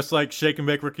 Hey, just like Shake and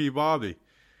Bake Ricky Bobby.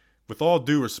 With all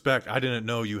due respect, I didn't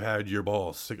know you had your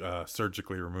balls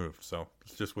surgically removed. So,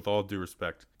 it's just with all due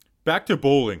respect. Back to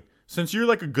bowling. Since you're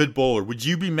like a good bowler, would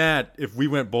you be mad if we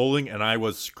went bowling and I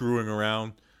was screwing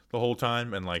around the whole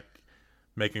time and like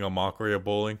making a mockery of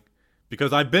bowling?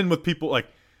 Because I've been with people, like,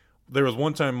 there was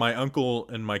one time my uncle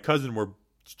and my cousin were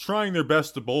trying their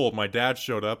best to bowl. My dad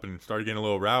showed up and started getting a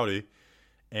little rowdy.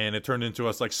 and it turned into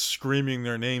us like screaming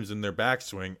their names in their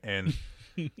backswing and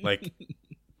like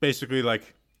basically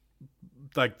like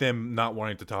them not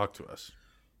wanting to talk to us.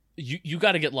 You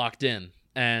got to get locked in,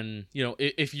 and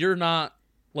if you're not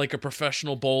like a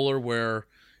professional bowler where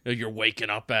you're waking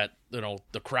up at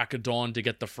the crack of dawn to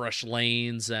get the fresh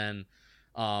lanes and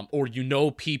or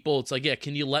people, it's like, yeah,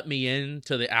 can you let me in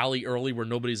to the alley early where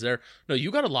nobody's there? No,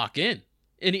 you got to lock in.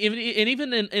 And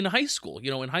even in high school,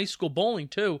 in high school bowling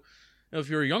too, if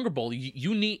you're a younger bowler,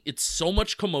 you need, it's so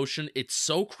much commotion, it's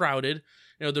so crowded,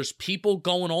 there's people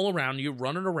going all around you,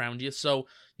 running around you, so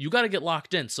you got to get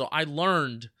locked in. So I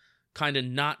learned kind of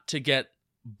not to get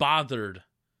bothered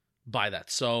by that.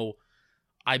 So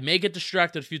I may get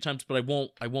distracted a few times, but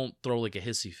I won't throw like a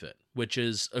hissy fit, which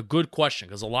is a good question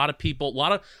because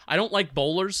I don't like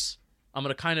bowlers.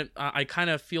 I kind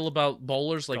of feel about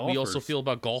bowlers like golfers. We also feel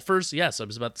about golfers. Yes, I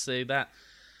was about to say that.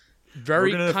 We're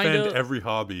going to offend every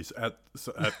hobbies at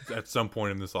some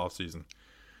point in this off season.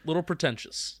 Little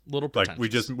pretentious. Like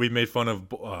we made fun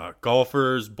of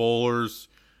golfers, bowlers,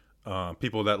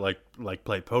 people that like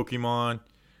play Pokemon.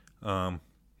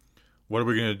 What are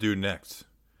we going to do next?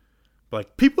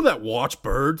 Like people that watch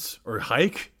birds or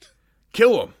hike,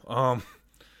 kill them.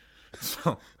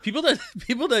 So people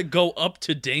that go up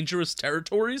to dangerous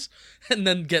territories and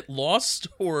then get lost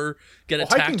or get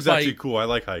attacked. Hiking's actually cool. I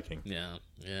like hiking.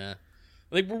 Yeah.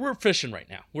 Like we're fishing right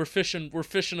now. We're fishing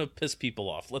to piss people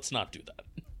off. Let's not do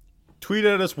that. Tweet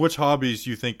at us which hobbies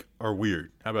you think are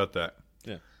weird. How about that?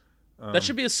 Yeah. That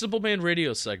should be a Simple Man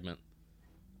Radio segment.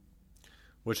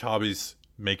 Which hobbies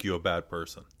make you a bad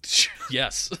person?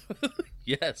 Yes.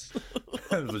 Yes.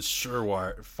 That's a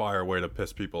surefire way to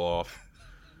piss people off.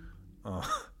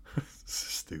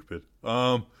 Stupid.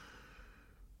 All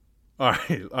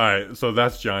right. So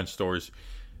that's Giants stories.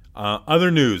 Other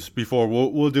news before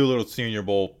we'll do a little Senior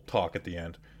Bowl talk at the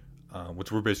end,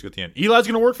 which we're basically at the end. Eli's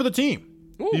going to work for the team.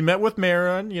 Ooh. He met with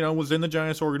Marin, was in the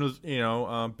Giants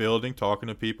building, talking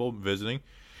to people, visiting.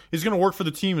 He's going to work for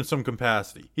the team in some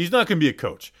capacity. He's not going to be a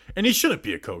coach, and he shouldn't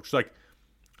be a coach. Like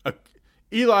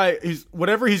Eli,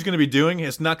 whatever he's going to be doing,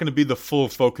 it's not going to be the full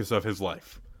focus of his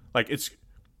life. Like it's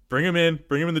bring him in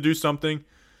to do something,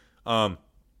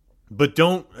 but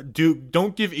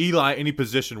don't give Eli any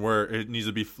position where it needs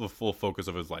to be the full focus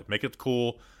of his life. Make it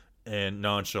cool and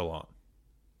nonchalant.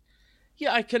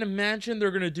 Yeah, I can imagine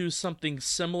they're going to do something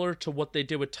similar to what they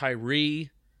did with Tyree.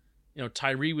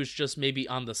 Tyree was just maybe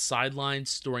on the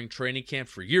sidelines during training camp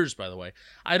for years, by the way.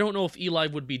 I don't know if Eli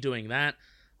would be doing that.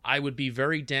 I would be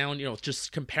very down,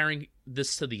 just comparing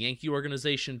this to the Yankee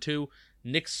organization too.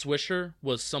 Nick Swisher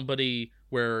was somebody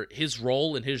where his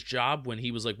role and his job when he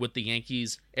was like with the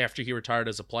Yankees after he retired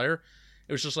as a player,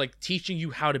 it was just like teaching you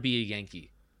how to be a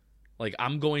Yankee. Like,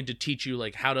 I'm going to teach you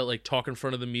like how to like talk in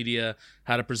front of the media,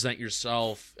 how to present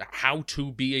yourself, how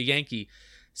to be a Yankee.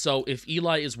 So if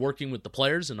Eli is working with the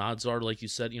players, and odds are, like you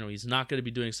said, he's not going to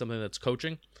be doing something that's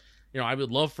coaching. I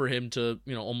would love for him to,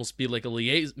 almost be like a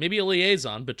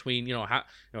liaison between,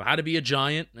 how to be a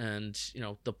Giant and,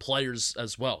 the players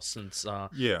as well. Since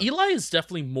Eli is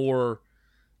definitely more.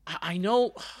 I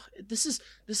know this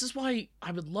is why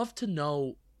I would love to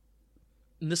know,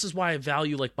 and this is why I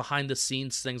value like behind the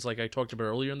scenes things like I talked about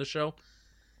earlier in the show.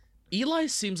 Eli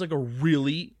seems like a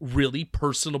really, really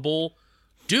personable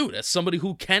dude, as somebody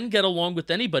who can get along with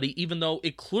anybody, even though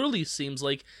it clearly seems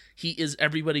like he is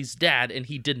everybody's dad, and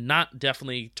he did not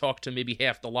definitely talk to maybe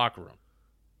half the locker room.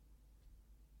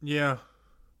 Yeah.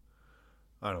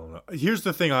 I don't know. Here's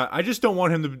the thing. I just don't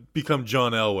want him to become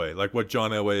John Elway, like what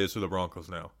John Elway is to the Broncos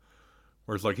now.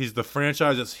 Where it's like he's the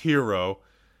franchise's hero,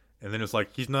 and then it's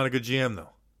like he's not a good GM,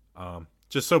 though.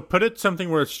 Just so put it something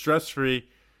where it's stress-free,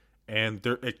 and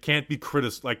it can't be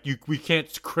criticized. Like, we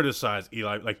can't criticize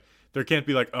Eli. Like, there can't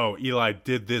be like, oh, Eli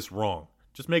did this wrong.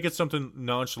 Just make it something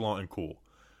nonchalant and cool.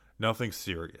 Nothing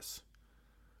serious.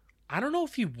 I don't know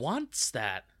if he wants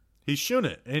that. He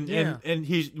shouldn't. And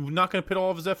he's not going to put all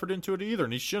of his effort into it either.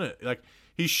 And he shouldn't. Like,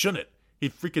 he shouldn't.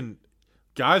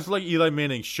 Guys like Eli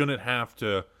Manning shouldn't have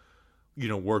to,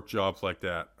 work jobs like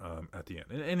that at the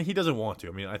end. And he doesn't want to.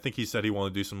 I mean, I think he said he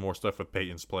wanted to do some more stuff with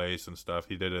Peyton's Place and stuff.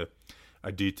 He did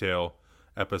a detail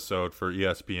episode for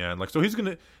ESPN. Like, so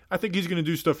I think he's gonna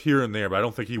do stuff here and there, but I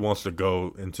don't think he wants to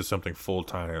go into something full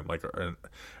time like an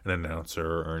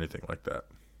announcer or anything like that.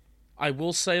 I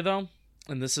will say though,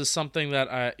 and this is something that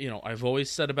I've always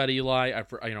said about Eli.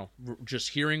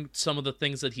 Just hearing some of the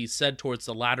things that he said towards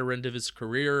the latter end of his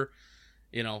career,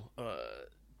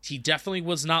 he definitely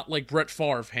was not like Brett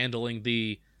Favre handling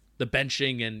the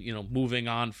benching and moving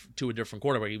on to a different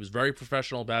quarterback. He was very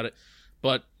professional about it,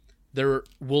 but there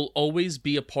will always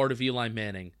be a part of Eli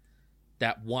Manning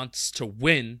that wants to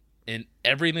win in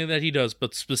everything that he does,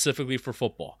 but specifically for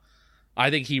football. I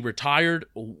think he retired,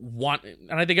 and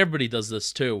I think everybody does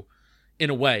this too, in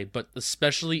a way, but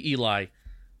especially Eli.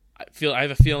 I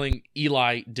have a feeling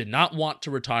Eli did not want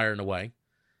to retire in a way,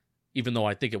 even though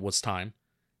I think it was time.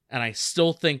 And I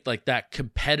still think like that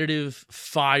competitive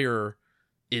fire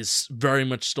is very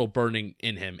much still burning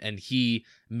in him, and he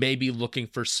may be looking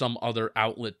for some other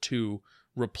outlet to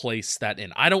replace that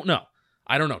in. I don't know.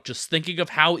 Just thinking of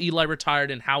how Eli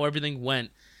retired and how everything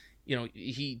went,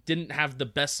 he didn't have the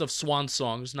best of swan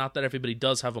songs. Not that everybody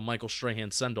does have a Michael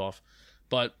Strahan send-off,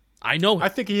 but I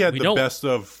think he had the best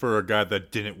of for a guy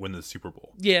that didn't win the Super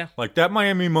Bowl. Yeah. Like, that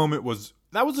Miami moment was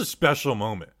a special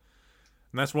moment.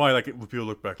 And that's why, like, when people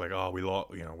look back, like, oh, we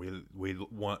lost, we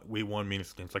won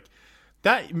meaningless games. Like,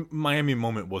 that Miami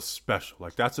moment was special.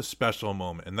 Like, that's a special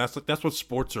moment, and that's what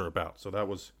sports are about. So that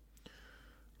was,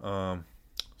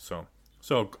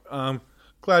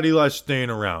 glad Eli's staying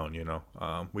around.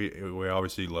 We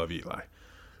obviously love Eli.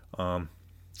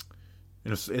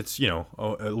 It's a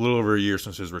little over a year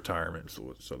since his retirement,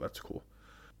 so that's cool.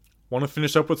 Want to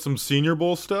finish up with some Senior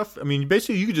Bowl stuff? I mean,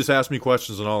 basically, you could just ask me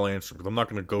questions and I'll answer, because I'm not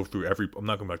going to go through I'm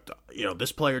not going to be like,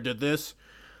 this player did this.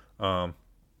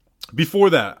 Before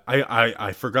that,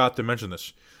 I forgot to mention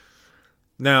this.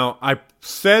 Now, I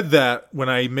said that when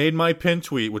I made my pin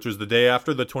tweet, which was the day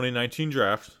after the 2019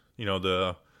 draft,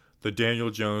 the Daniel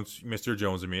Jones, Mr.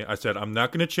 Jones and me, I said, I'm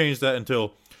not going to change that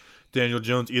until Daniel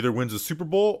Jones either wins the Super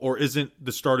Bowl or isn't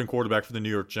the starting quarterback for the New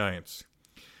York Giants.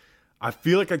 I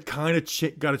feel like I kind of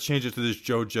got to change it to this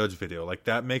Joe Judge video. Like,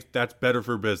 that's better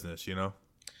for business,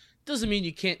 Doesn't mean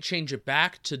you can't change it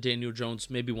back to Daniel Jones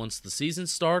maybe once the season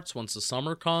starts, once the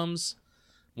summer comes,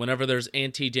 whenever there's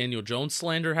anti-Daniel Jones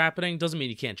slander happening. Doesn't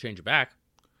mean you can't change it back.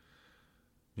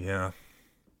 Yeah.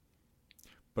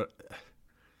 But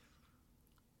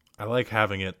I like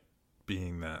having it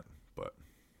being that, but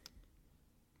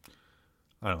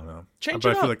I don't know. Change but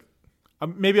it I feel up.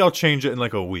 like maybe I'll change it in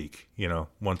like a week,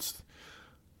 once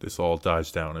this all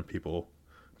dies down and people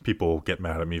get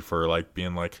mad at me for like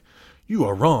being like, you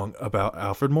are wrong about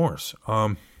Alfred Morris.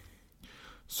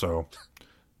 So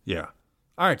yeah.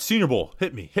 All right, Senior Bowl.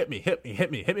 Hit me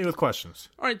with questions.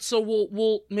 All right, so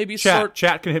we'll maybe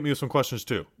Chat can hit me with some questions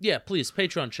too. Yeah, please,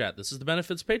 Patreon chat. This is the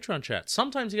Benefits Patreon chat.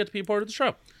 Sometimes you get to be a part of the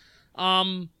show.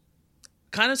 Kind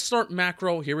of start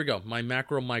macro. Here we go. My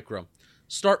macro, micro.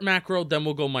 Start macro, then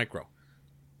we'll go micro.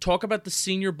 Talk about the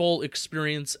Senior Bowl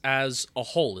experience as a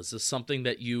whole. Is this something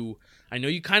that I know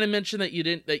you kind of mentioned that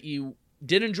you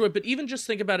did enjoy, but even just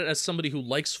think about it as somebody who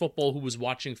likes football, who was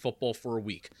watching football for a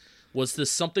week. Was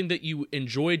this something that you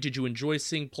enjoyed? Did you enjoy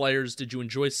seeing players? Did you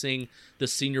enjoy seeing the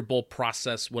Senior Bowl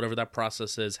process, whatever that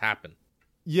process is, happen?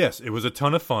 Yes, it was a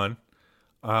ton of fun.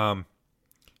 I'm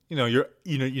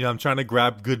trying to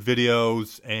grab good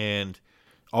videos and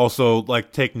also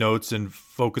like take notes and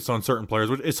focus on certain players.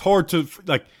 It's hard to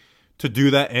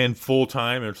do that in full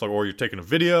time. It's like, or you're taking a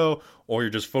video, or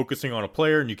you're just focusing on a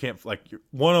player, and you can't like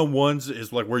one-on-ones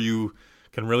is like where you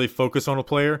can really focus on a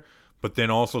player. But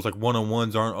then also it's like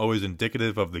one-on-ones aren't always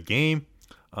indicative of the game.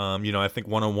 I think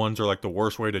one-on-ones are like the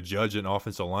worst way to judge an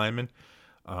offensive lineman.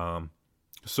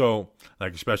 So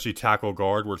like especially tackle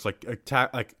guard, where it's like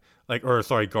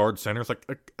guard center. It's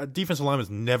like a defensive lineman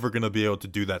is never going to be able to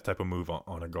do that type of move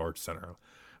on a guard center,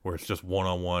 where it's just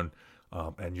one-on-one,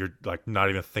 and you're like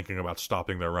not even thinking about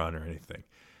stopping their run or anything.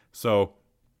 So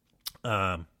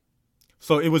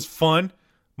it was fun.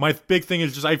 My big thing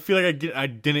is just I feel like I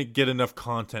didn't get enough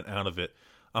content out of it.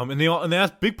 And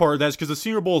that's big part of that is because the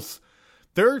Senior Bowls,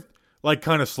 they're like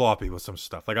kind of sloppy with some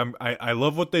stuff. Like I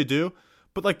love what they do,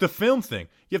 but like the film thing,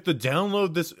 you have to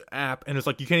download this app, and it's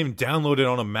like you can't even download it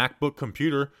on a MacBook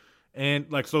computer.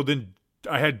 And like so then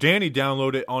I had Danny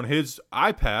download it on his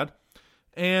iPad,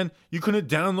 and you couldn't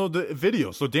download the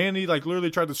video. So Danny like literally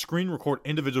tried to screen record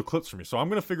individual clips for me. So I'm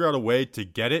gonna figure out a way to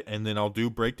get it, and then I'll do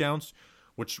breakdowns.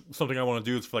 Which something I want to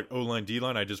do is for like O-line,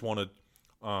 D-line. I just want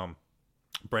to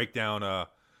break down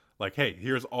like, hey,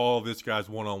 here's all of this guy's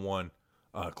one-on-one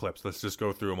clips. Let's just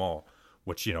go through them all.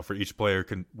 Which, for each player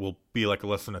will be like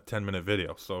less than a 10-minute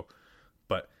video. So,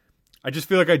 but I just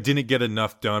feel like I didn't get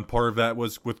enough done. Part of that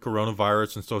was with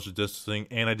coronavirus and social distancing,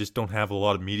 and I just don't have a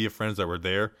lot of media friends that were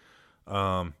there.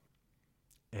 And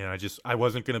I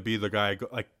wasn't gonna be the guy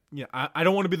like. I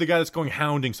don't want to be the guy that's going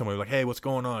hounding somebody like, hey, what's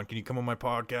going on? Can you come on my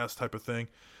podcast type of thing?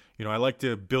 I like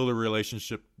to build a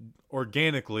relationship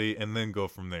organically and then go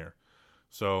from there.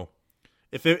 So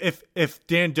if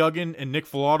Dan Duggan and Nick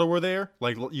Falato were there,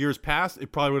 like years past,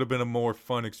 it probably would have been a more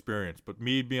fun experience. But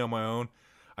me being on my own,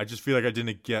 I just feel like I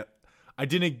didn't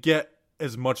get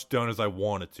as much done as I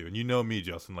wanted to. And you know me,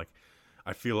 Justin, like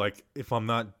I feel like if I'm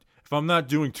not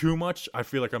doing too much, I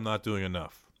feel like I'm not doing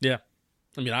enough. Yeah.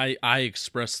 I mean, I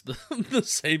expressed the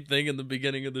same thing in the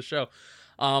beginning of the show.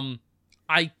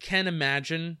 I can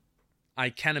imagine,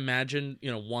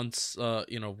 once,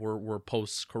 we're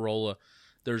post Corolla,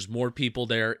 there's more people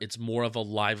there. It's more of a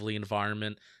lively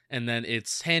environment. And then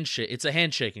it's a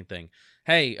handshaking thing.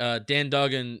 Hey, Dan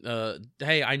Duggan,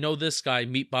 hey, I know this guy,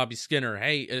 meet Bobby Skinner.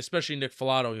 Hey, especially Nick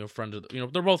Filato, friend of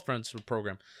they're both friends of the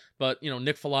program. But,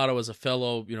 Nick Filato is a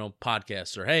fellow,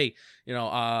 podcaster. Hey,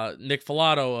 Nick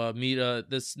Filato, meet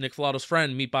this Nick Filato's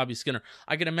friend, meet Bobby Skinner.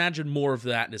 I can imagine more of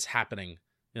that is happening,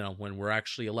 when we're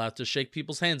actually allowed to shake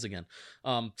people's hands again.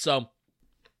 So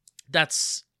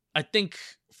that's, I think,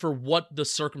 for what the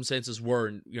circumstances were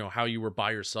and, how you were by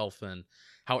yourself and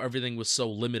how everything was so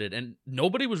limited and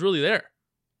nobody was really there.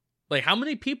 Like, how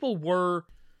many people were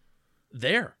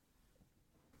there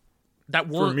that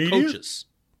weren't coaches?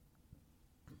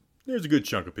 There's a good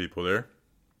chunk of people there.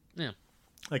 Yeah.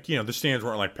 Like, the stands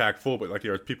weren't like packed full, but like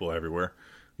there was people everywhere.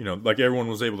 Like everyone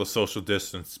was able to social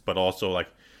distance, but also like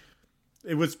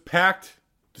it was packed.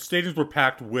 The stadiums were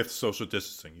packed with social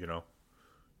distancing, You know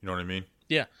what I mean?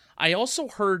 Yeah. I also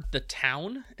heard the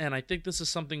town, and I think this is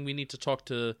something we need to talk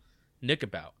to Nick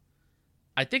about.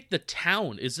 I think the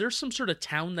town, is there some sort of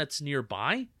town that's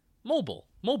nearby? Mobile,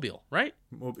 right?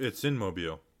 It's in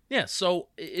Mobile. Yeah, so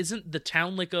isn't the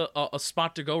town like a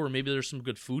spot to go, or maybe there's some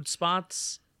good food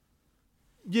spots?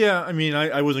 Yeah, I mean,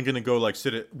 I wasn't gonna go like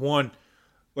sit at one.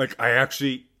 Like, I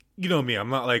actually, me, I'm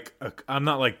not like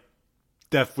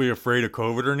deathly afraid of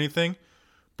COVID or anything,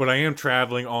 but I am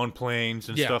traveling on planes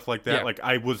and stuff like that.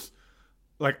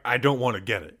 Yeah. I don't want to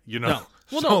get it, No.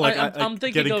 Well, so, no, like, I'm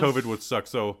thinking getting of COVID would suck.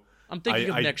 So I'm thinking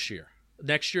of next year.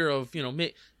 Next year of,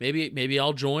 maybe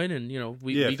I'll join and,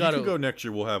 we if got to you can go next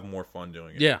year, we'll have more fun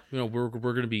doing it. Yeah. We're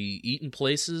going to be eating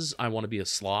places. I want to be a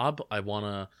slob. I want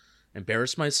to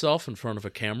embarrass myself in front of a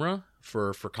camera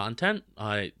for content.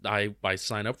 I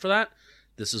sign up for that.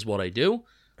 This is what I do.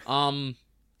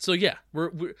 So yeah,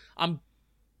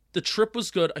 the trip was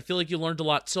good. I feel like you learned a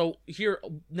lot. So here,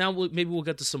 now maybe we'll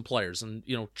get to some players and,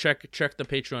 check the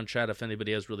Patreon chat if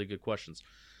anybody has really good questions.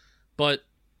 But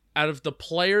out of the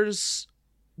players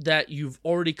that you've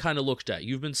already kind of looked at,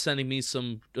 you've been sending me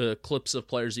some clips of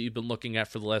players that you've been looking at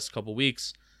for the last couple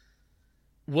weeks.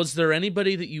 Was there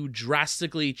anybody that you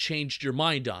drastically changed your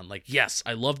mind on? Like, yes,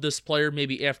 I love this player.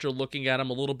 Maybe after looking at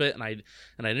him a little bit, and I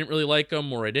didn't really like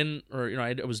him, or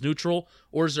I was neutral.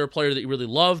 Or is there a player that you really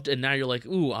loved, and now you're like,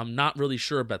 ooh, I'm not really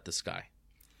sure about this guy?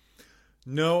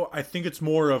 No, I think it's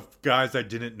more of guys I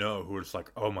didn't know who are just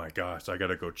like, oh my gosh, I got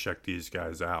to go check these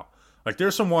guys out. Like,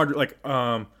 there's some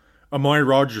Amari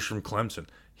Rogers from Clemson.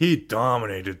 He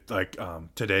dominated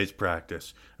today's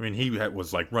practice. I mean, he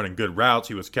was like running good routes.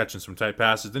 He was catching some tight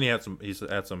passes. Then he had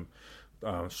some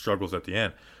struggles at the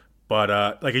end.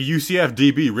 But like a UCF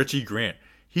DB, Richie Grant,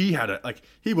 he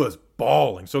was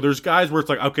balling. So there's guys where it's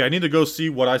like, okay, I need to go see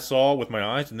what I saw with my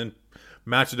eyes and then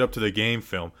match it up to the game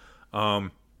film.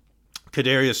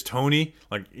 Kadarius Toney,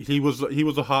 like he was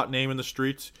a hot name in the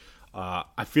streets.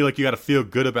 I feel like you got to feel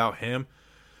good about him.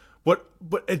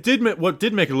 What did make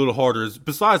it a little harder is,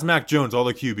 besides Mac Jones, all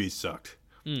the QBs sucked.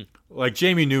 Like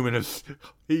Jamie Newman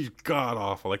he's god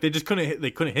awful. Like they just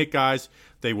couldn't hit guys.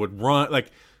 They would run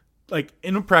like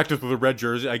in a practice with a red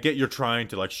jersey. I get you're trying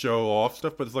to like show off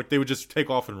stuff, but it's like they would just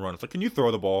take off and run. It's like, can you throw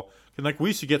the ball? And we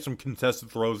used to get some contested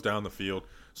throws down the field,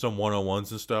 some 1-on-1s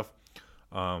and stuff.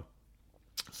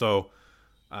 So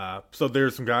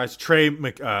there's some guys. Trey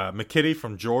McKitty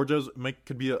from Georgia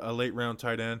could be a late round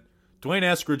tight end. Dwayne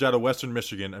Eskridge out of Western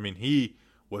Michigan, I mean, he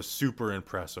was super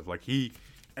impressive. Like,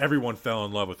 everyone fell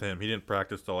in love with him. He didn't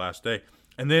practice the last day.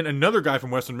 And then another guy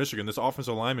from Western Michigan, this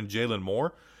offensive lineman, Jalen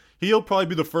Moore, he'll probably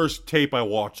be the first tape I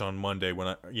watch on Monday when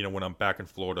I'm back in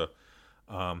Florida,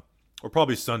 or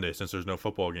probably Sunday since there's no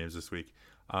football games this week.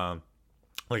 I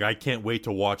can't wait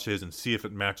to watch his and see if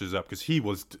it matches up, because he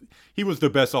was the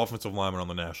best offensive lineman on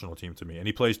the national team to me, and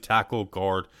he plays tackle,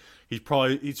 guard. He's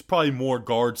probably more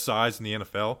guard size in the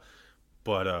NFL.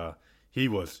 But he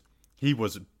was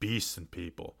beasting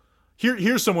people.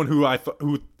 Here's someone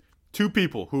two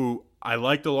people who I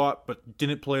liked a lot but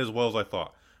didn't play as well as I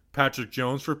thought. Patrick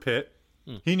Jones for Pitt.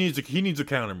 He needs a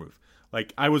counter move.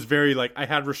 Like, I was I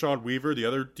had Rashad Weaver, the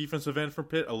other defensive end from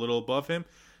Pitt, a little above him.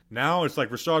 Now it's like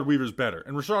Rashad Weaver's better,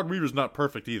 and Rashad Weaver's not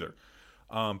perfect either.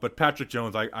 But Patrick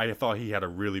Jones, I thought he had a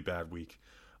really bad week.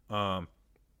 And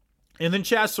then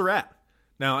Chaz Surratt.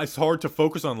 Now, it's hard to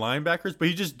focus on linebackers, but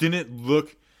he just didn't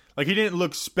look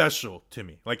special to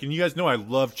me. Like, and you guys know I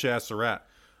love Chaz Surratt.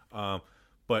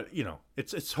 But,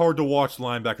 it's hard to watch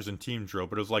linebackers in team drill.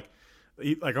 But it was like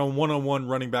like on one-on-one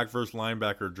running back versus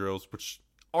linebacker drills, which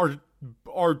are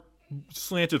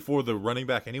slanted for the running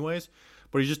back anyways.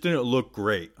 But he just didn't look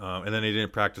great, and then he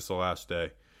didn't practice the last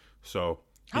day. So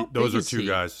those are two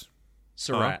guys.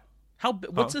 Surratt.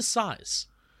 What's his size?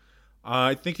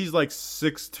 I think he's like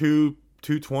 6'2",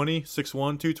 220, 6'1",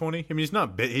 220. I mean, he's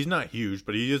not big, he's not huge,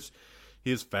 but he is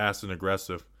fast and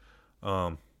aggressive.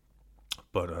 So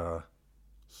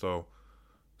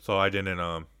I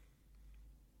didn't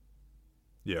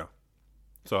yeah.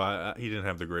 So he didn't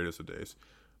have the greatest of days.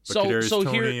 But Kadarius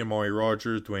Toney, Amari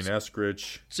Rogers, Dwayne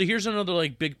Eskridge. So here's another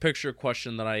like big picture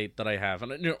question that I have,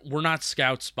 and we're not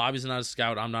scouts. Bobby's not a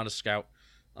scout. I'm not a scout.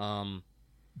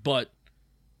 But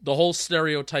the whole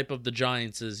stereotype of the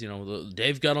Giants is,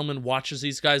 Dave Gettleman watches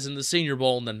these guys in the Senior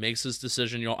Bowl and then makes his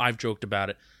decision. I've joked about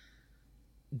it.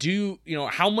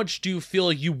 How much do you feel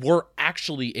like you were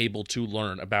actually able to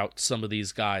learn about some of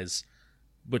these guys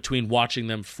between watching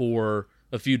them for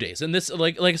a few days? And this,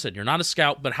 like I said, you're not a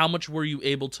scout, but how much were you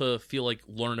able to feel like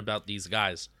learn about these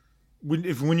guys?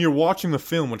 When you're watching the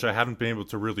film, which I haven't been able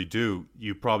to really do,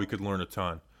 you probably could learn a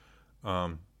ton.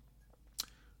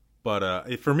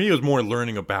 But for me, it was more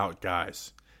learning about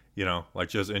guys, like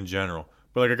just in general.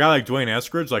 But like a guy like Dwayne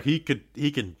Eskridge, like he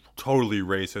can totally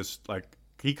raise his, like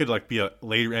he could like be a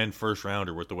later end first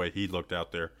rounder with the way he looked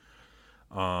out there.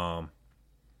 Guys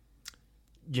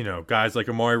like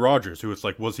Amari Rogers, who it's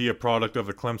like, was he a product of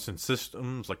the Clemson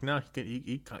system? It's like, no,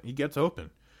 he gets open.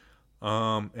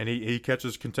 And he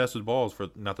catches contested balls for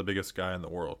not the biggest guy in the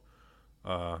world.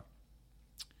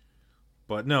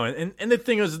 But no, and the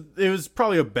thing is, it was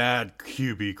probably a bad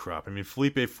QB crop. I mean,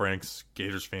 Felipe Franks,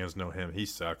 Gators fans know him. He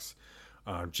sucks.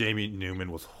 Jamie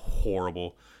Newman was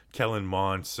horrible. Kellen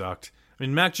Mond sucked. I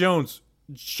mean, Mac Jones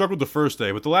struggled the first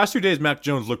day, but the last 2 days, Mac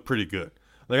Jones looked pretty good.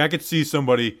 Like, I could see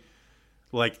somebody,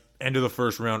 like, end of the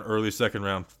first round, early second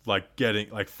round, like,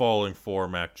 falling for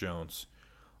Mac Jones.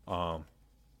 But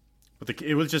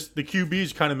it was just, the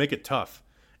QBs kind of make it tough.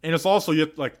 And it's also, you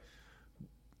have, like,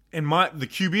 in the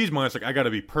QB's mind, it's like, I got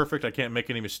to be perfect. I can't make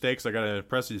any mistakes. I got to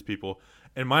impress these people.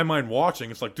 In my mind,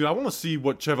 watching, it's like, dude, I want to see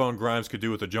what Chevon Grimes could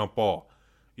do with a jump ball,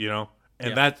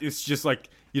 And that it's just like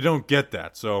you don't get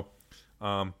that. So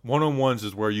one-on-ones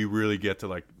is where you really get to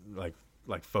like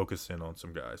focus in on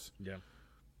some guys. Yeah.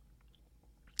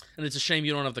 And it's a shame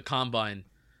you don't have the combine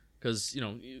because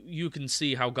you can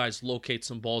see how guys locate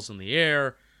some balls in the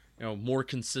air. More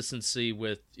consistency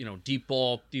with, deep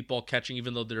ball catching,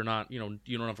 even though they're not, you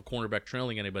don't have a cornerback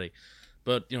trailing anybody.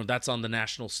 But, that's on the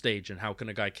national stage, and how can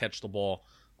a guy catch the ball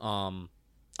on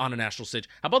a national stage?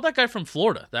 How about that guy from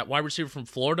Florida, that wide receiver from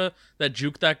Florida that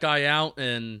juked that guy out,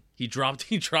 and he dropped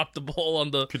the ball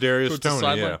on the Kadarius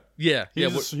Toney, yeah.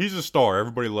 He's a star.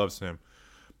 Everybody loves him.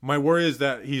 My worry is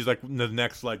that he's like the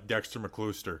next like Dexter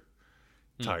McCluster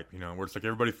type, where it's like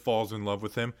everybody falls in love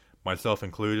with him, myself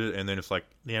included, and then it's like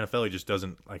the NFL, he just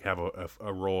doesn't like have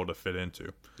a role to fit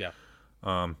into. Yeah.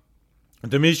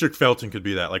 Demetric Felton could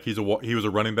be that. Like he was a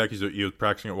running back. He was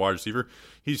practicing at wide receiver.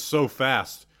 He's so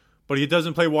fast, but he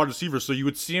doesn't play wide receiver. So you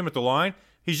would see him at the line.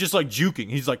 He's just like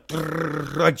juking. He's like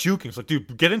juking. It's like,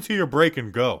 dude, get into your break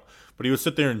and go. But he would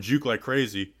sit there and juke like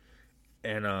crazy,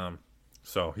 and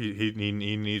so he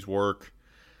needs work.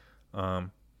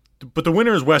 But the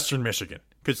winner is Western Michigan.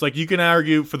 Because, like, you can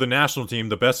argue for the national team,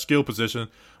 the best skill position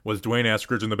was Dwayne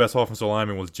Eskridge, and the best offensive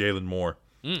lineman was Jalen Moore.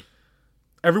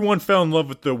 Everyone fell in love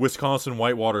with the Wisconsin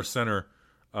Whitewater center.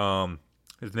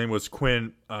 His name was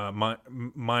Quinn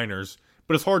Miners.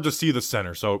 But it's hard to see the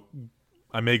center, so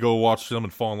I may go watch them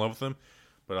and fall in love with him.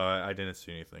 But I didn't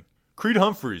see anything. Creed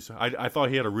Humphreys, I thought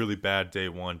he had a really bad day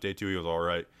 1. Day 2, he was all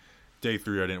right. Day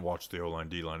 3, I didn't watch the O-line,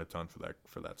 D-line a ton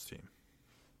for that team.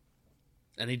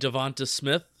 Any Devonta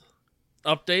Smith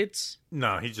updates?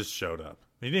 No, he just showed up.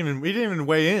 He didn't even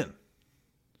weigh in.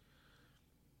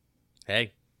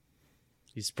 Hey,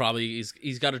 he's got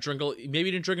to drink. Maybe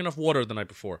he didn't drink enough water the night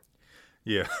before.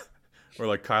 Yeah, or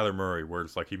like Kyler Murray, where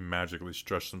it's like he magically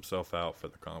stretched himself out for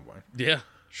the combine. Yeah,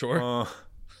 sure.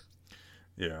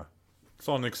 Yeah,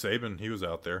 saw Nick Saban. He was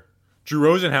out there. Drew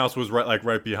Rosenhaus was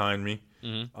right behind me.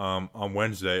 On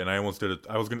Wednesday, and I almost did it.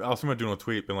 I was gonna do a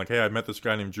tweet, being like, "Hey, I met this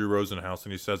guy named Drew Rosenhaus,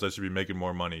 and he says I should be making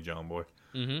more money, John Boy."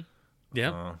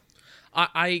 Yeah,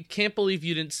 I can't believe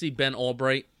you didn't see Ben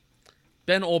Albright.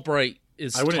 Ben Albright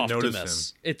is tough to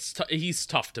miss. He's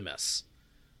tough to miss.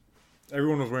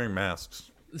 Everyone was wearing masks.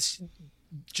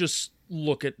 Just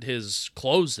look at his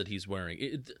clothes that he's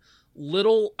wearing.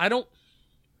 When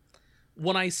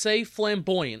I say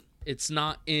flamboyant, it's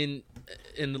not in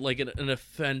like an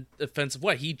offensive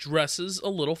way. He dresses a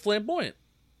little flamboyant.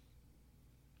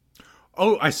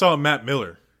 Oh, I saw Matt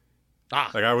Miller.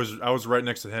 Like I was right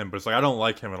next to him, but it's like I don't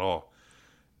like him at all.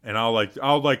 And I'll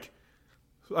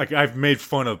I've made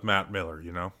fun of Matt Miller,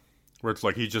 you know, where it's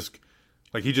like he just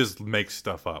makes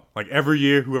stuff up. Like every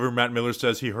year, whoever Matt Miller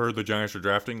says he heard the Giants are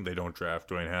drafting, they don't draft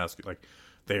Dwayne Haskins. Like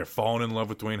they are falling in love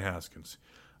with Dwayne Haskins.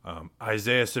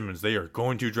 Isaiah Simmons, they are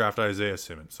going to draft Isaiah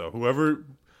Simmons. So whoever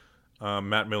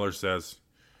Matt Miller says,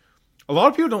 a lot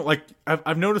of people don't like.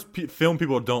 I've noticed film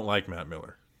people don't like Matt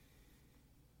Miller.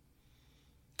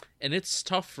 And it's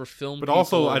tough for film But people.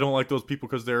 also, I don't like those people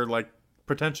because they're like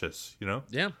pretentious, you know?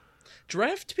 Yeah.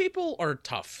 Draft people are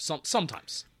tough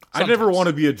sometimes. I never want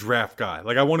to be a draft guy.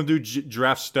 Like I want to do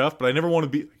draft stuff, but I never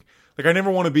want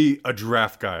to be a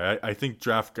draft guy. I think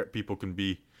draft people can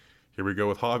be. Here we go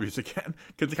with hobbies again.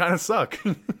 Because they kind of suck.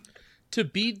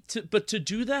 But to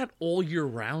do that all year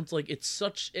round, like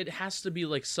it has to be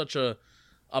like such a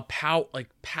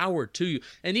power to you.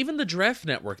 And even the Draft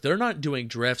Network, they're not doing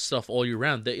draft stuff all year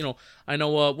round. They, I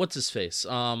know what's his face,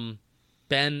 not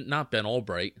Ben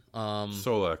Albright,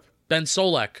 Solak. Ben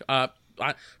Solak.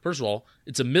 First of all,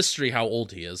 it's a mystery how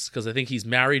old he is because I think he's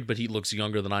married, but he looks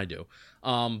younger than I do.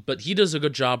 But he does a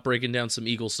good job breaking down some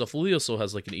Eagles stuff. Well, he also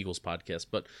has like an Eagles podcast,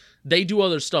 but they do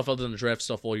other stuff other than the draft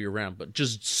stuff all year round. But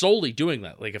just solely doing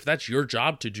that, like if that's your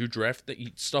job to do draft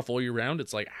stuff all year round,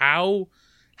 it's like how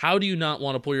do you not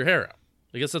want to pull your hair out?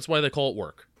 I guess that's why they call it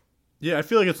work. Yeah, I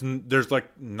feel like there's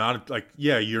like not like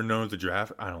you're known as the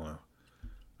draft. I don't know.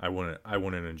 I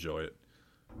wouldn't enjoy it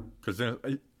because then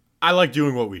I like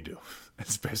doing what we do.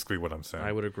 That's basically what I'm saying.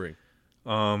 I would agree.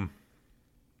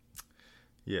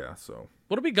 Yeah, so.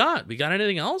 What do we got? We got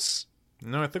anything else?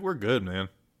 No, I think we're good, man.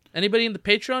 Anybody in the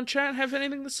Patreon chat have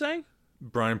anything to say?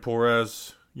 Brian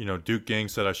Perez, Duke Gang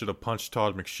said I should have punched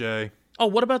Todd McShay. Oh,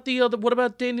 what about what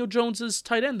about Daniel Jones's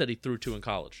tight end that he threw to in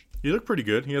college? He looked pretty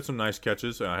good. He had some nice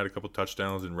catches. I had a couple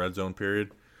touchdowns in red zone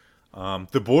period.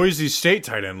 The Boise State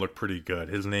tight end looked pretty good.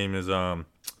 His name is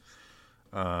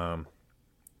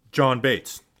John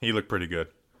Bates. He looked pretty good.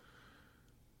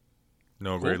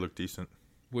 Noah Gray looked decent.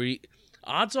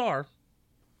 Odds are,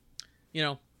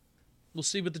 we'll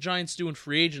see what the Giants do in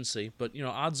free agency, but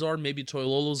odds are maybe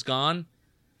Toilolo's gone.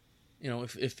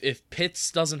 If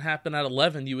Pitts doesn't happen at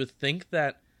 11, you would think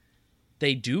that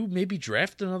they do maybe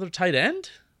draft another tight end.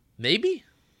 Maybe.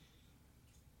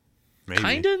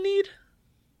 Kind of need.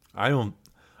 I think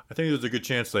there's a good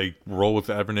chance they roll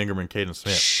with Evan Ingram and Caden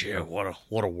Smith. Shit, what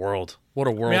a world! What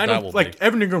a world that will be. be.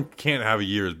 Evan Ingram can't have a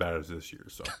year as bad as this year,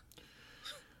 so.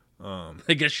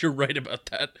 I guess you're right about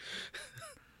that.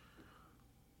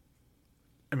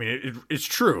 I mean, it's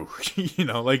true.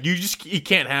 You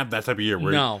can't have that type of year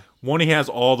where he has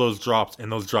all those drops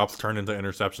and those drops turn into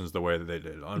interceptions the way that they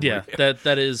did. Yeah,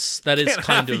 that is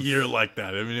kind of a year like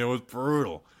that. I mean, it was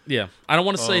brutal. Yeah, I don't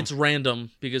want to say it's random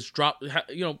because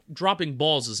dropping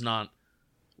balls is not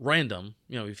random.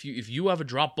 If you have a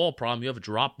drop ball problem, you have a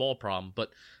drop ball problem.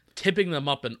 But tipping them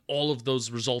up and all of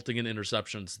those resulting in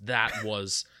interceptions, that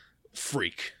was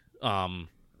freak.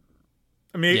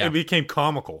 It became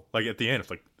comical. Like at the end, it's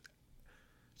like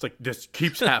this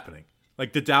keeps happening.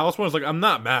 Like the Dallas one was like, I'm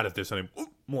not mad at this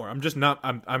anymore. I'm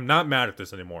not mad at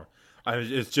this anymore.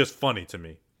 It's just funny to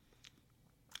me.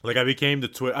 Like I became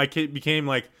became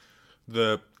like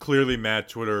the clearly mad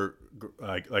Twitter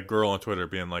like girl on Twitter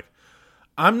being like,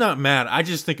 I'm not mad. I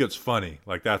just think it's funny.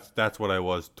 Like that's what I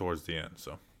was towards the end.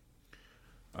 So.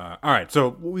 All right, so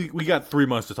we got 3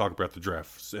 months to talk about the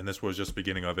drafts, and this was just the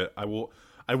beginning of it. I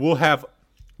will have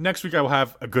next week. I will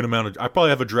have a good amount of. I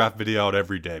probably have a draft video out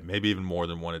every day, maybe even more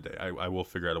than one a day. I will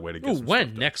figure out a way to get.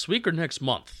 When next week or next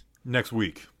month? Next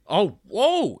week. Oh,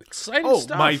 whoa! Exciting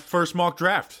stuff. My first mock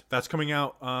draft that's coming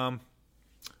out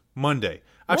Monday.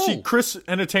 Actually, Chris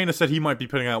Entertainer said he might be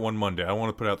putting out one Monday. I want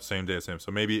to put out the same day as him,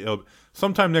 so maybe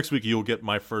sometime next week you'll get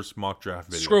my first mock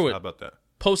draft video. Screw it. How about that?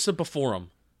 Post it before him.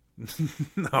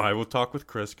 No, I will talk with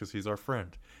Chris because he's our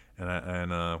friend,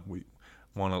 and we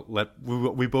want to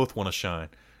we both want to shine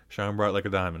bright like a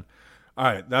diamond. All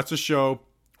right, that's the show.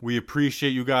 We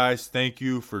appreciate you guys. Thank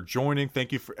you for joining.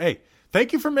 Thank you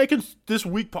for making this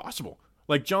week possible.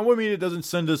 Like John Boy Media doesn't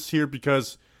send us here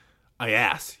because I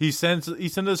asked. He sends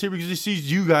us here because he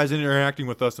sees you guys interacting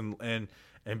with us and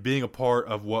being a part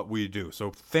of what we do. So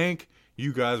thank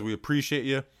you guys. We appreciate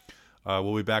you.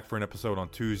 We'll be back for an episode on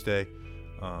Tuesday.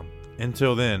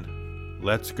 Until then,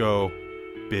 let's go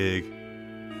Big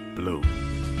Blue.